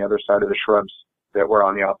 just on the other side of the shrubs that were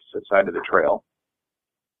on the opposite side of the trail.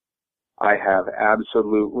 I have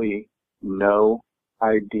absolutely no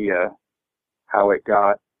idea how it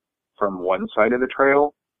got from one side of the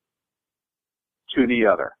trail to the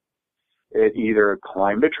other. It either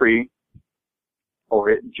climbed a tree, or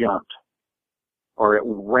it jumped, or it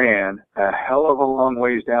ran a hell of a long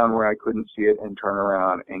ways down where I couldn't see it and turn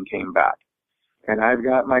around and came back. And I've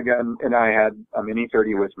got my gun, and I had a Mini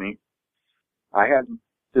 30 with me. I had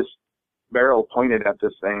this barrel pointed at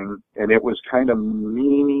this thing, and it was kind of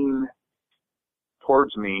leaning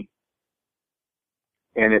towards me,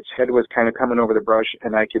 and its head was kind of coming over the brush,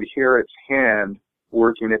 and I could hear its hand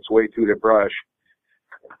working its way through the brush.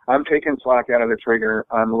 I'm taking slack out of the trigger.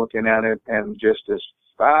 I'm looking at it, and just as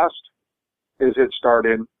fast as it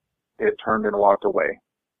started, it turned and walked away.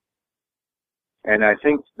 And I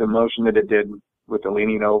think the motion that it did with the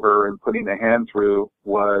leaning over and putting the hand through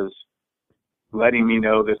was letting me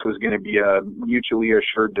know this was going to be a mutually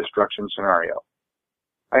assured destruction scenario.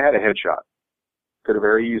 I had a headshot. Could have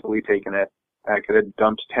very easily taken it. I could have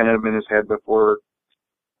dumped 10 of them in his head before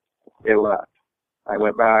it left. I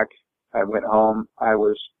went back. I went home. I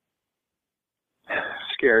was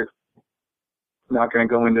scared. Not going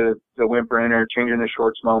to go into the whimpering or changing the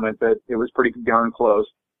shorts moment, but it was pretty darn close.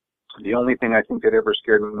 The only thing I think that ever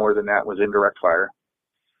scared me more than that was indirect fire.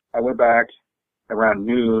 I went back around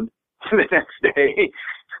noon the next day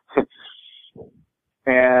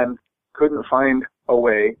and couldn't find a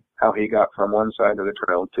way how he got from one side of the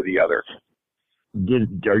trail to the other.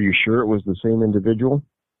 Are you sure it was the same individual?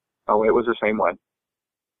 Oh, it was the same one.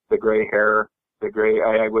 The gray hair, the gray.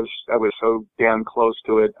 I was so damn close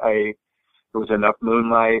to it. There was enough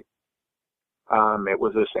moonlight. It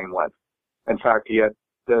was the same one. In fact, he had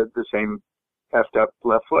the same effed up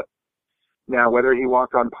left foot. Now, whether he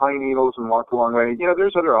walked on pine needles and walked a long way,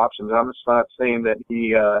 there's other options. I'm just not saying that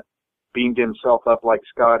he beamed himself up like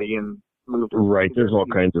Scotty and moved. Right. There's all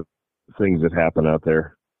kinds of things that happen out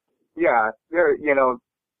there. Yeah.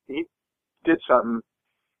 He did something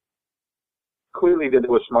clearly that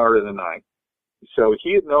was smarter than I. So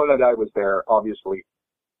he had known that I was there, obviously,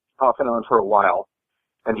 off and on for a while.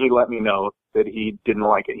 And he let me know that he didn't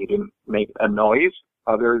like it. He didn't make a noise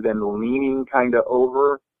other than leaning kind of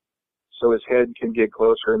over so his head could get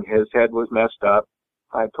closer, and his head was messed up.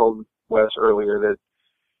 I told Wes earlier that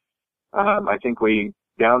I think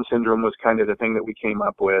Down syndrome was kind of the thing that we came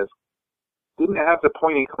up with. Didn't have the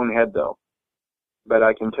pointy cone head, though. But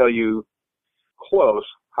I can tell you close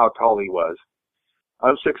how tall he was.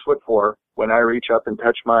 I'm 6'4". When I reach up and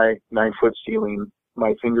touch my 9-foot ceiling,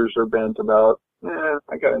 my fingers are bent about,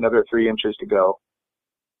 I got another 3 inches to go.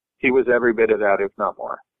 He was every bit of that, if not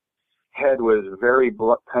more. Head was very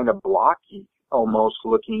kind of blocky, almost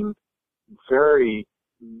looking, very,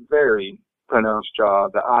 very pronounced jaw.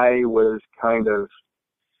 The eye was kind of,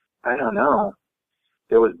 I don't know.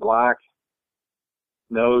 It was black.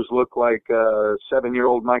 Nose looked like a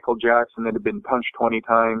 7-year-old Michael Jackson that had been punched 20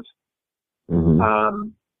 times. Mm-hmm.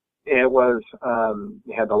 It was,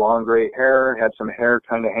 it had the long gray hair, had some hair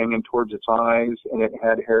kind of hanging towards its eyes, and it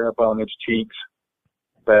had hair up on its cheeks.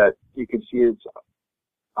 But you could see its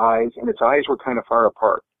eyes, and its eyes were kind of far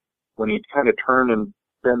apart. When he kind of turned and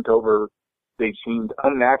bent over, they seemed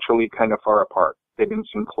unnaturally kind of far apart. They didn't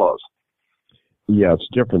seem close. Yeah, it's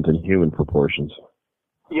different than human proportions.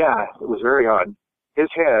 Yeah, it was very odd. His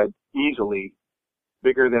head, easily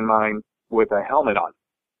bigger than mine, with a helmet on.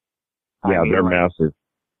 Yeah, they're massive.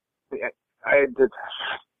 I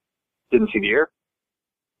didn't see the ear.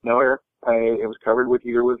 No ear. It was covered with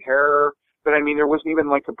either with hair, but I mean, there wasn't even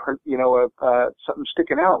like something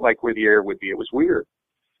sticking out like where the ear would be. It was weird.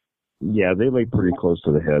 Yeah, they lay pretty close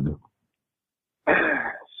to the head.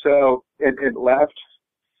 So it left.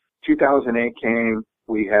 2008 came.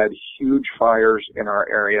 We had huge fires in our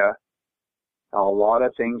area. A lot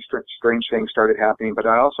of things, strange things started happening, but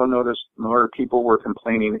I also noticed more people were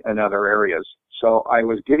complaining in other areas. So I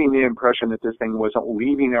was getting the impression that this thing wasn't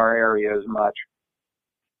leaving our area as much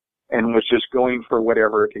and was just going for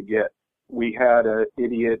whatever it could get. We had an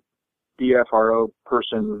idiot DFRO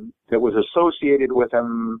person that was associated with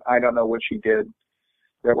him. I don't know what she did,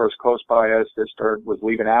 that was close by us, that was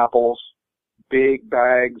leaving apples, big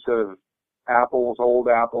bags of apples, old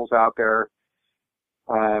apples out there.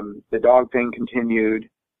 The dog thing continued.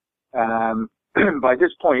 By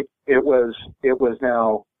this point, it was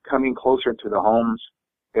now coming closer to the homes.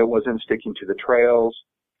 It wasn't sticking to the trails.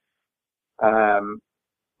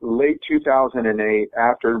 Late 2008,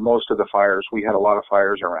 after most of the fires, we had a lot of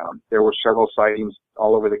fires around. There were several sightings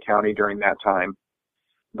all over the county during that time.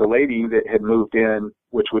 The lady that had moved in,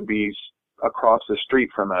 which would be across the street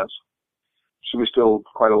from us, she was still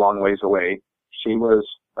quite a long ways away. She was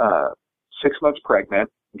 6 months pregnant,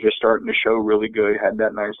 just starting to show really good, had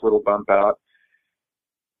that nice little bump out.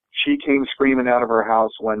 She came screaming out of her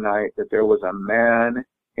house one night that there was a man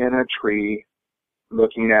in a tree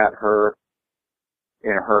looking at her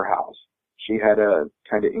in her house. She had a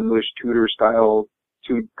kind of English Tudor style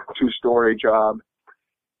two-story job,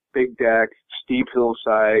 big deck, steep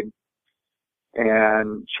hillside,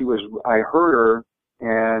 and I heard her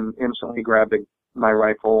and instantly grabbed my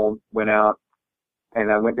rifle, went out,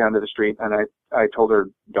 and I went down to the street, and I told her,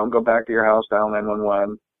 don't go back to your house, dial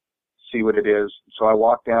 911, see what it is. So I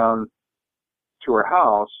walked down to her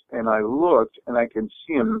house, and I looked, and I could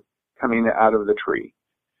see him coming out of the tree.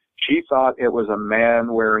 She thought it was a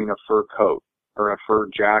man wearing a fur coat or a fur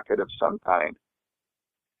jacket of some kind.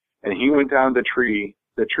 And he went down the tree.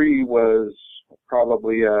 The tree was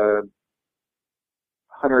probably a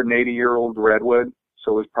 180-year-old redwood,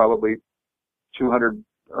 so it was probably 200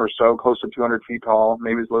 or so, close to 200 feet tall,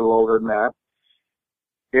 maybe it's a little older than that.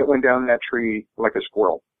 It went down that tree like a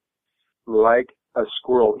squirrel. Like a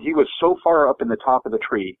squirrel. He was so far up in the top of the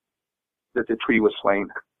tree that the tree was slain.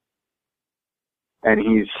 And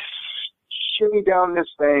he shimmied down this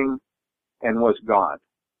thing and was gone.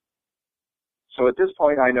 So at this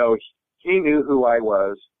point, I know he knew who I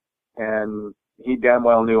was, and he damn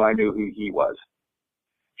well knew I knew who he was.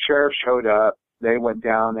 Sheriff showed up. They went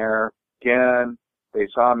down there again. They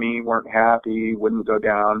saw me, weren't happy, wouldn't go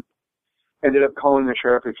down. Ended up calling the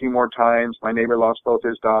sheriff a few more times. My neighbor lost both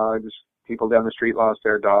his dogs. People down the street lost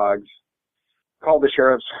their dogs. Called the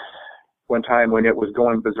sheriff's one time when it was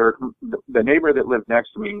going berserk. The neighbor that lived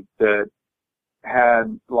next to me that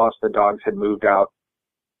had lost the dogs had moved out.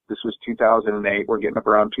 This was 2008. We're getting up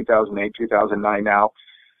around 2008, 2009 now.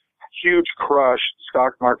 Huge crush,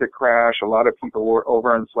 stock market crash. A lot of people were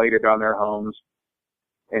overinflated on their homes.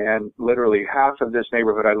 And literally half of this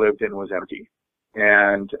neighborhood I lived in was empty.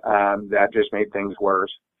 And that just made things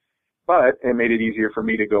worse. But it made it easier for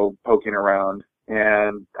me to go poking around.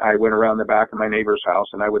 And I went around the back of my neighbor's house,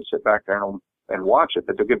 and I would sit back there and watch it.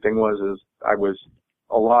 But the good thing is I was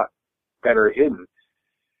a lot better hidden.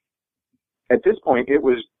 At this point, it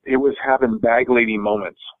was having bag lady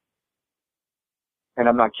moments. And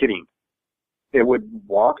I'm not kidding. It would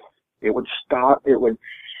walk, it would stop, it would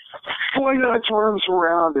fling its arms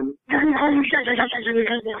around and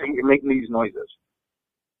make these noises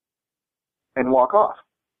and walk off.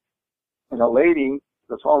 And a lady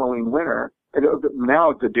the following winter,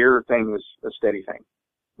 now the deer thing was a steady thing.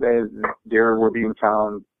 The deer were being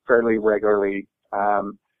found fairly regularly,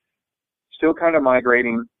 still kind of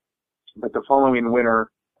migrating, but the following winter,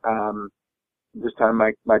 this time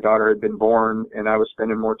my daughter had been born and I was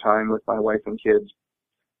spending more time with my wife and kids.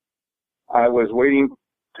 I was waiting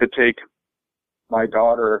to take my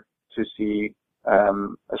daughter to see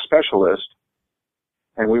a specialist,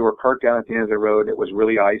 and we were parked down at the end of the road. It was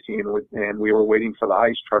really icy, and we were waiting for the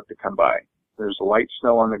ice truck to come by. There's light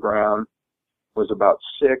snow on the ground. It was about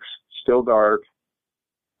 6, still dark.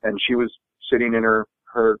 and she was sitting in her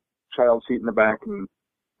child seat in the back, and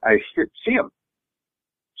I see him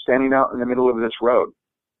standing out in the middle of this road,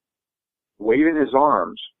 waving his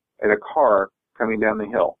arms at a car coming down the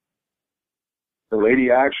hill. The lady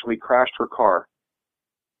actually crashed her car.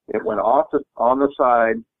 It went off on the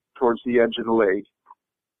side towards the edge of the lake,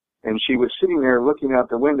 and she was sitting there looking out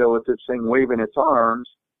the window with this thing waving its arms,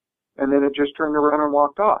 and then it just turned around and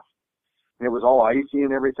walked off. And it was all icy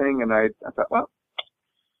and everything, and I thought, well,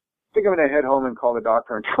 I think I'm going to head home and call the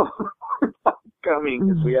doctor and tell him we're not coming,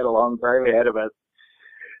 because we had a long drive ahead of us.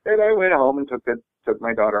 And I went home and took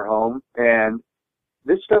my daughter home, and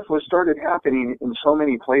this stuff started happening in so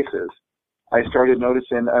many places. I started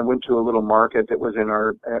noticing, I went to a little market that was in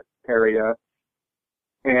our area,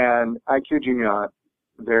 and I kid you not,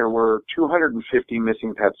 there were 250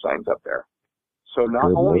 missing pet signs up there. So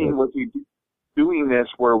not only was he doing this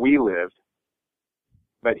where we lived,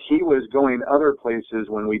 but he was going other places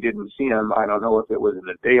when we didn't see him. I don't know if it was in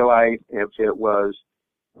the daylight, if it was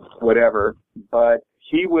whatever, but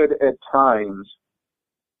he would at times,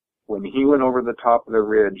 when he went over the top of the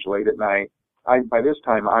ridge late at night, by this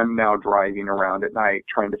time I'm now driving around at night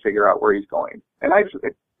trying to figure out where he's going. And I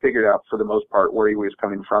figured out for the most part where he was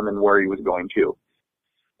coming from and where he was going to.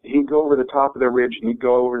 He'd go over the top of the ridge and he'd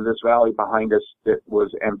go over this valley behind us that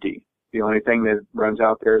was empty. The only thing that runs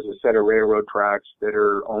out there is a set of railroad tracks that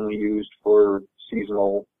are only used for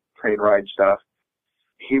seasonal train ride stuff.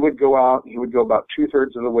 He would go out, he would go about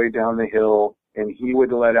 2/3 of the way down the hill, and he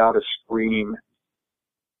would let out a scream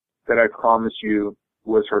that I promise you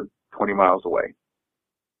was heard 20 miles away.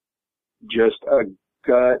 Just a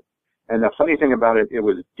gut. And the funny thing about it, it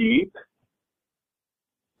was deep,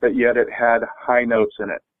 but yet it had high notes in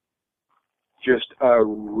it. Just a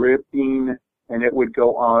ripping, and it would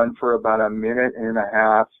go on for about a minute and a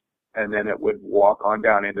half, and then it would walk on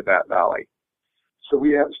down into that valley. So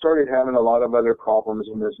we started having a lot of other problems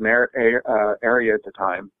in this area at the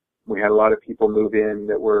time. We had a lot of people move in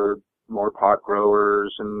that were more pot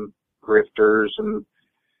growers and grifters, and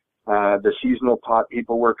the seasonal pot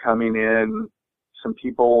people were coming in.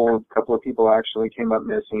 A couple of people actually came up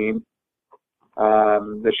missing.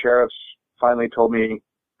 The sheriffs finally told me,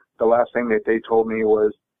 the last thing that they told me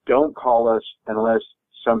was, don't call us unless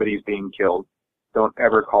somebody's being killed. Don't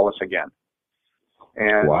ever call us again.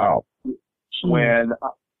 And wow. When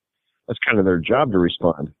that's kind of their job to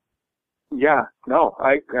respond. Yeah, no,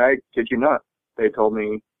 I kid you not. They told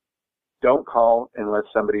me, don't call unless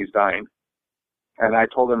somebody's dying. And I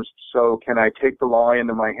told them, so can I take the law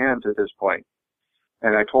into my hands at this point?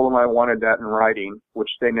 And I told them I wanted that in writing, which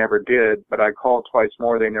they never did, but I called twice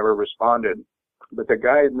more. They never responded. But the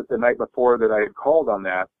guy the night before that I had called on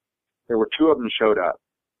that, there were 2 of them showed up.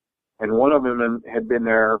 And one of them had been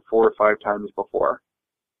there 4 or 5 times before.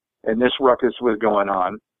 And this ruckus was going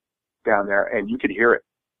on down there, and you could hear it.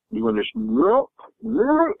 You were just,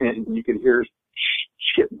 and you could hear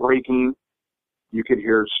shit breaking. You could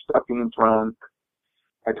hear stuff being thrown.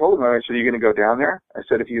 I told him, I said, are you going to go down there? I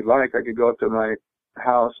said, if you'd like, I could go up to my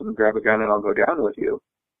house and grab a gun and I'll go down with you.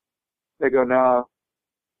 They go, no,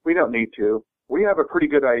 we don't need to. We have a pretty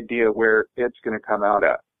good idea where it's going to come out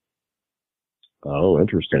at. Oh,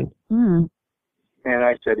 interesting. Mm. And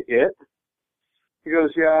I said, it? He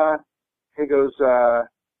goes, yeah. He goes,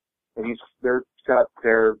 and they're got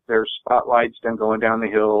their spotlights done going down the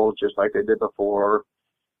hill just like they did before.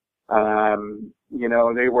 You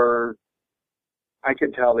know, I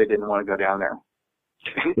could tell they didn't want to go down there.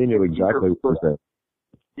 They knew exactly what was there.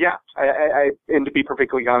 Yeah, and to be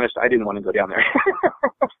perfectly honest, I didn't want to go down there.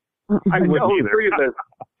 I wouldn't either.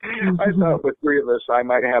 I thought with 3 of us, I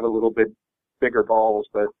might have a little bit bigger balls,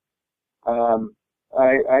 but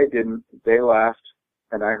I didn't. They left,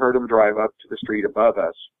 and I heard them drive up to the street above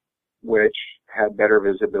us, which had better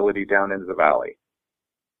visibility down into the valley,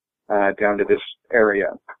 down to this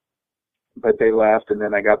area. But they left, and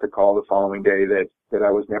then I got the call the following day that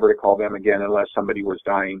I was never to call them again unless somebody was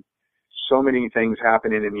dying. So many things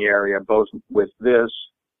happening in the area, both with this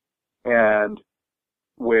and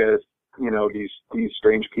with, you know, these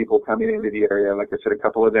strange people coming into the area. Like I said, a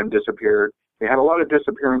couple of them disappeared. They had a lot of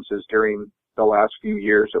disappearances during the last few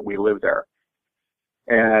years that we lived there.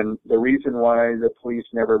 And the reason why the police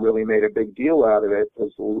never really made a big deal out of it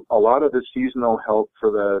is a lot of the seasonal help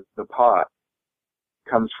for the pot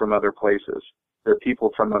comes from other places. There are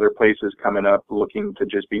people from other places coming up looking to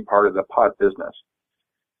just be part of the pot business.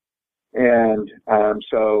 And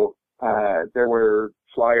so there were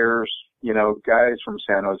flyers, you know, guys from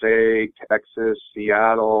San Jose, Texas,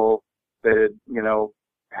 Seattle that, you know,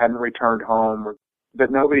 hadn't returned home,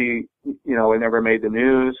 but nobody, you know, it never made the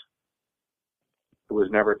news. It was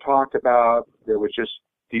never talked about. There was just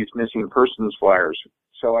these missing persons flyers.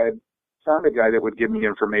 So I found a guy that would give me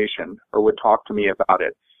information or would talk to me about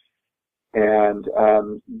it. And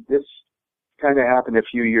this kind of happened a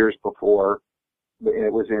few years before.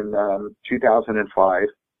 It was in 2005.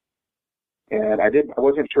 And I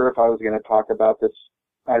wasn't sure if I was going to talk about this.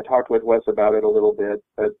 I talked with Wes about it a little bit,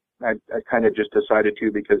 but I kind of just decided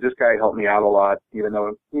to, because this guy helped me out a lot, even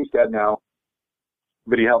though he's dead now,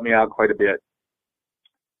 but he helped me out quite a bit.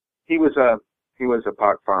 He was a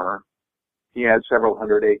pot farmer. He had several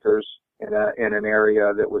hundred acres in an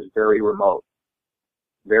area that was very remote,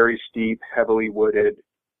 very steep, heavily wooded,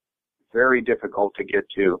 very difficult to get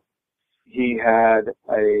to. He had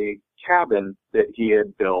a cabin that he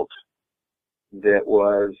had built that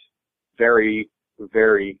was very,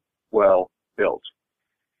 very well built.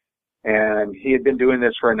 And he had been doing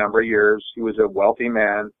this for a number of years. He was a wealthy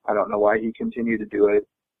man. I don't know why he continued to do it.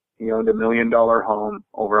 He owned $1 million home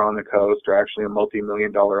over on the coast, or actually a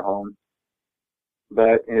multi-million-dollar home.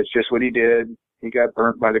 But it's just what he did. He got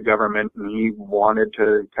burnt by the government, and he wanted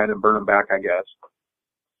to kind of burn him back, I guess.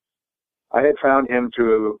 I had found him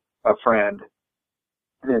through a friend.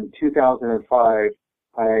 And in 2005,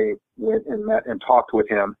 I went and met and talked with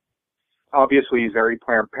him. Obviously, he's very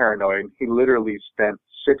paranoid. He literally spent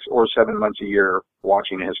 6 or 7 months a year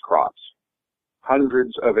watching his crops.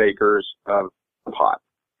 Hundreds of acres of pot.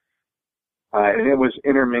 And it was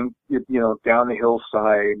intermingled, down the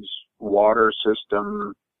hillsides, water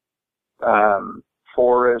system,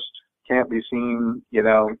 forest, can't be seen,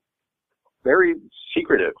 very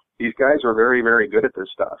secretive. These guys are very, very good at this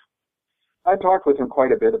stuff. I talked with him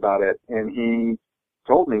quite a bit about it, and he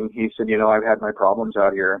told me, he said, I've had my problems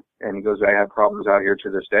out here. And he goes, I have problems out here to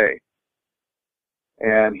this day.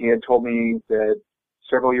 And he had told me that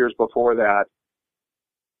several years before that,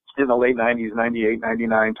 in the late 90s, 98,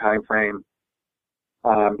 99 time frame,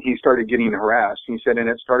 he started getting harassed. He said, and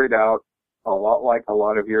it started out a lot like a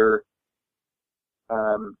lot of your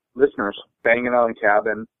listeners, banging on a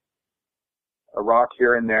cabin, a rock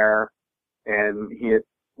here and there, and he had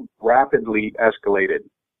rapidly escalated.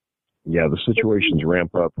 Yeah, the situations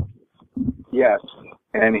ramp up. Yes,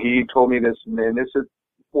 and he told me this, and this is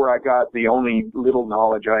where I got the only little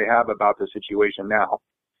knowledge I have about the situation now.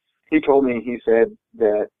 He told me, he said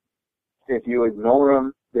that if you ignore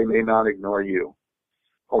them, they may not ignore you,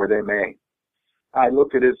 or they may. I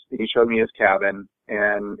looked at he showed me his cabin,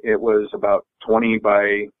 and it was about 20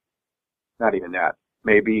 by, not even that,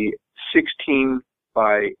 maybe 16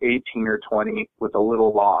 by 18 or 20 with a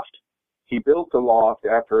little loft. He built the loft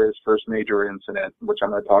after his first major incident, which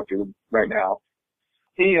I'm going to talk to right now.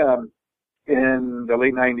 He, in the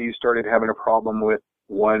late 90s, started having a problem with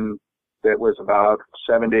one that was about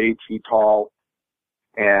 7 to 8 feet tall,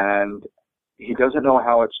 and he doesn't know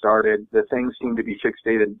how it started. The thing seemed to be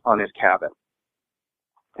fixated on his cabin,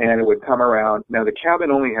 and it would come around. Now, the cabin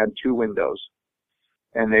only had 2 windows,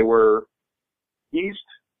 and they were east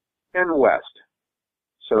and west.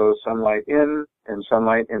 So sunlight in and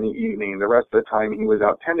sunlight in the evening. The rest of the time he was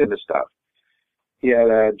out tending to stuff. He had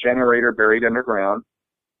a generator buried underground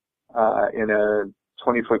in a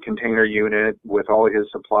 20-foot container unit with all of his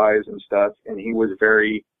supplies and stuff, and he was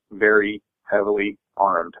very, very heavily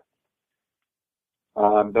armed.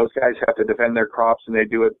 Those guys have to defend their crops, and they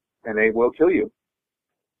do it, and they will kill you.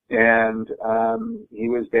 And he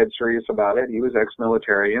was dead serious about it. He was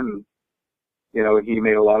ex-military, and he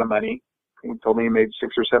made a lot of money. He told me he made $600,000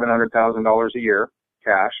 or $700,000 a year,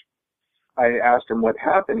 cash. I asked him what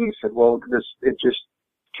happened. He said, well, it just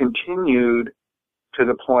continued to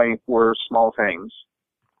the point where small things.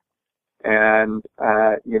 And,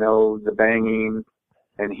 the banging,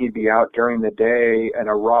 and he'd be out during the day, and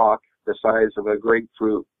a rock the size of a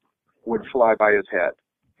grapefruit would fly by his head.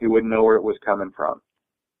 He wouldn't know where it was coming from.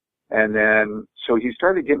 And then, so he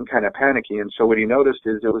started getting kind of panicky. And so what he noticed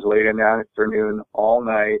is it was late in the afternoon, all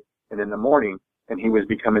night, and in the morning, and he was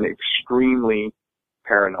becoming extremely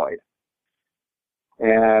paranoid.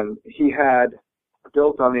 And he had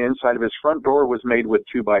built on the inside of his front door was made with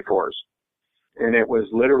 2x4s. And it was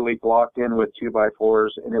literally blocked in with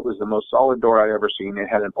 2x4s, and it was the most solid door I'd ever seen. It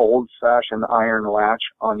had an old-fashioned iron latch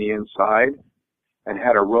on the inside and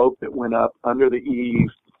had a rope that went up under the eave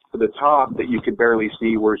to the top that you could barely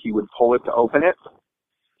see, where he would pull it to open it.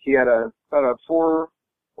 He had about a 4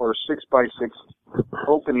 or 6x6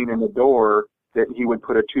 opening in the door that he would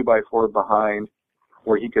put a 2x4 behind,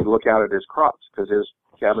 where he could look out at his crops, because his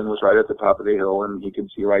cabin was right at the top of the hill and he could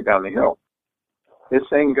see right down the hill. This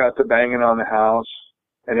thing got to banging on the house,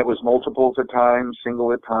 and it was multiples at times,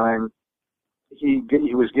 single at time. He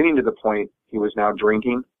was getting to the point he was now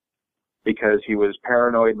drinking, because he was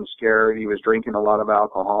paranoid and scared. He was drinking a lot of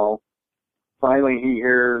alcohol. finally he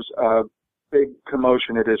hears a big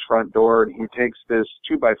commotion at his front door, and he takes this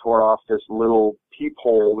 2x4 off this little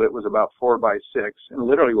peephole that was about 4x6, and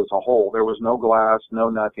literally was a hole. There was no glass, no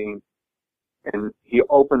nothing. And he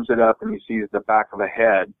opens it up, and he sees the back of a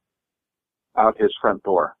head out his front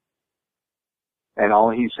door. And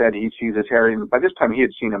all he said, he sees his hair, and by this time he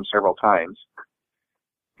had seen him several times.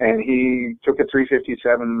 And he took a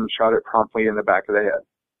 .357 and shot it promptly in the back of the head.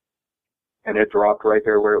 And it dropped right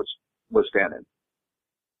there where it was standing.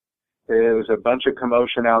 There was a bunch of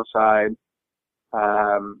commotion outside.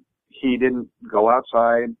 He didn't go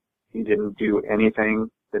outside. He didn't do anything.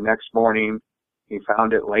 The next morning, he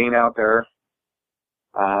found it laying out there.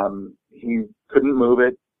 He couldn't move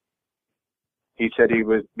it. He said he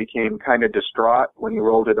became kind of distraught when he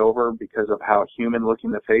rolled it over because of how human-looking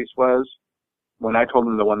the face was. When I told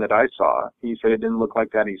him the one that I saw, he said it didn't look like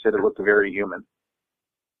that. He said it looked very human.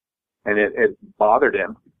 And it bothered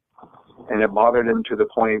him. And it bothered him to the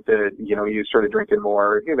point that, he started drinking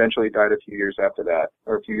more. He eventually died a few years after that,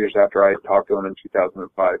 or a few years after I talked to him in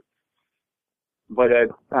 2005. But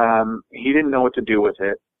he didn't know what to do with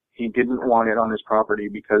it. He didn't want it on his property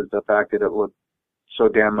because the fact that it looked so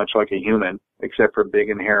damn much like a human, except for big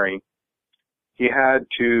and hairy. He had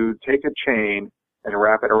to take a chain and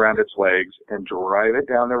wrap it around its legs and drive it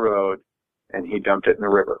down the road, and he dumped it in the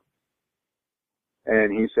river.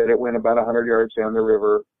 And he said it went about 100 yards down the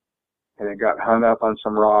river, and it got hung up on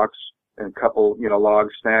some rocks and a couple, log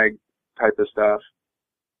snag type of stuff.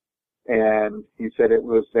 And he said it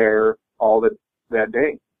was there all that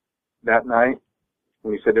day, that night.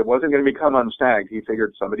 And he said it wasn't going to become unsnagged. He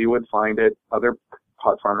figured somebody would find it. Other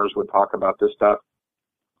pot farmers would talk about this stuff.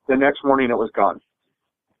 The next morning it was gone.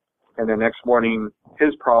 And the next morning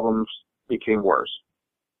his problems became worse.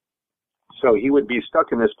 So he would be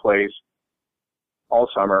stuck in this place all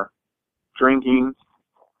summer, drinking,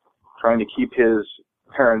 trying to keep his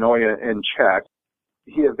paranoia in check.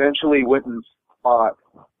 He eventually went and bought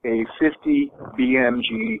a 50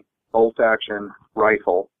 BMG bolt-action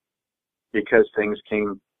rifle because things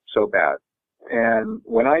came so bad. And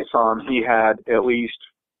when I saw him, he had at least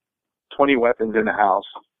 20 weapons in the house,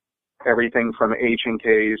 everything from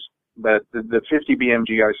H&Ks, but the 50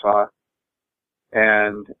 BMG I saw,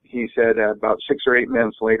 and he said about 6 or 8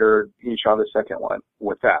 minutes later, he shot a second one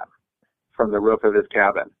with that from the roof of his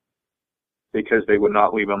cabin because they would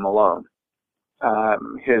not leave him alone.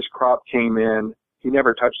 His crop came in. He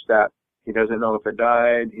never touched that. He doesn't know if it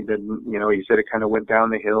died. He didn't, he said it kind of went down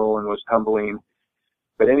the hill and was tumbling.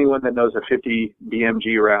 But anyone that knows a 50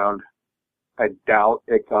 BMG round, I doubt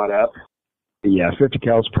it got up. Yeah, 50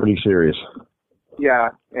 cal is pretty serious. Yeah,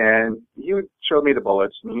 and he showed me the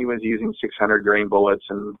bullets. And he was using 600 grain bullets,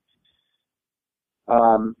 and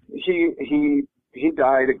he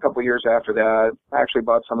died a couple years after that. I actually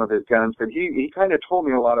bought some of his guns, but he kind of told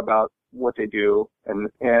me a lot about what they do,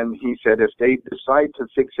 and he said if they decide to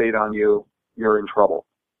fixate on you, you're in trouble.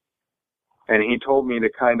 And he told me to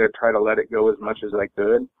kind of try to let it go as much as I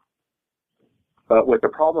could. But with the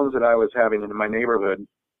problems that I was having in my neighborhood,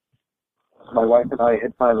 my wife and I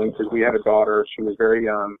had finally, because we had a daughter, she was very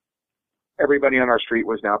young, everybody on our street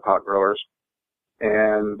was now pot growers.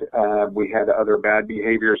 And we had other bad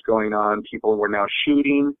behaviors going on. People were now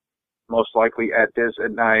shooting, most likely at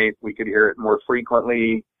night. We could hear it more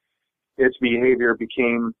frequently. Its behavior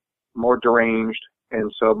became more deranged.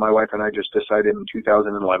 And so my wife and I just decided in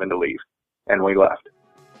 2011 to leave. And we left.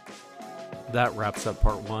 That wraps up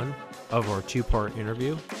part 1 of our 2-part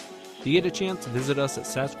interview. If you get a chance, visit us at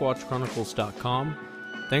SasquatchChronicles.com.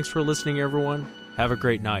 Thanks for listening, everyone. Have a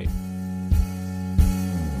great night.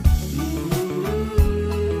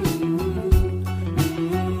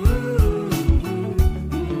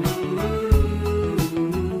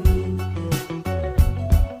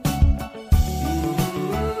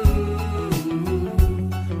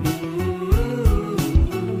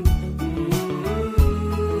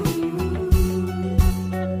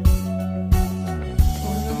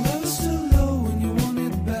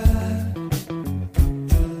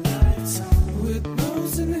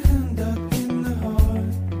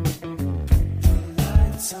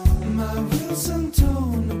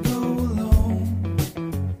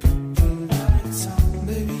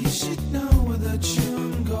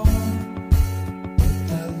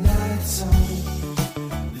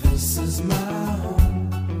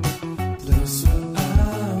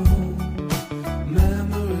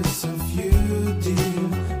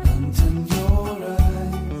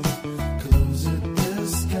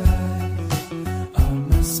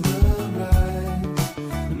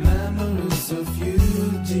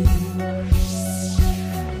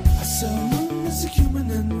 Someone is a human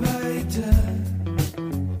invader.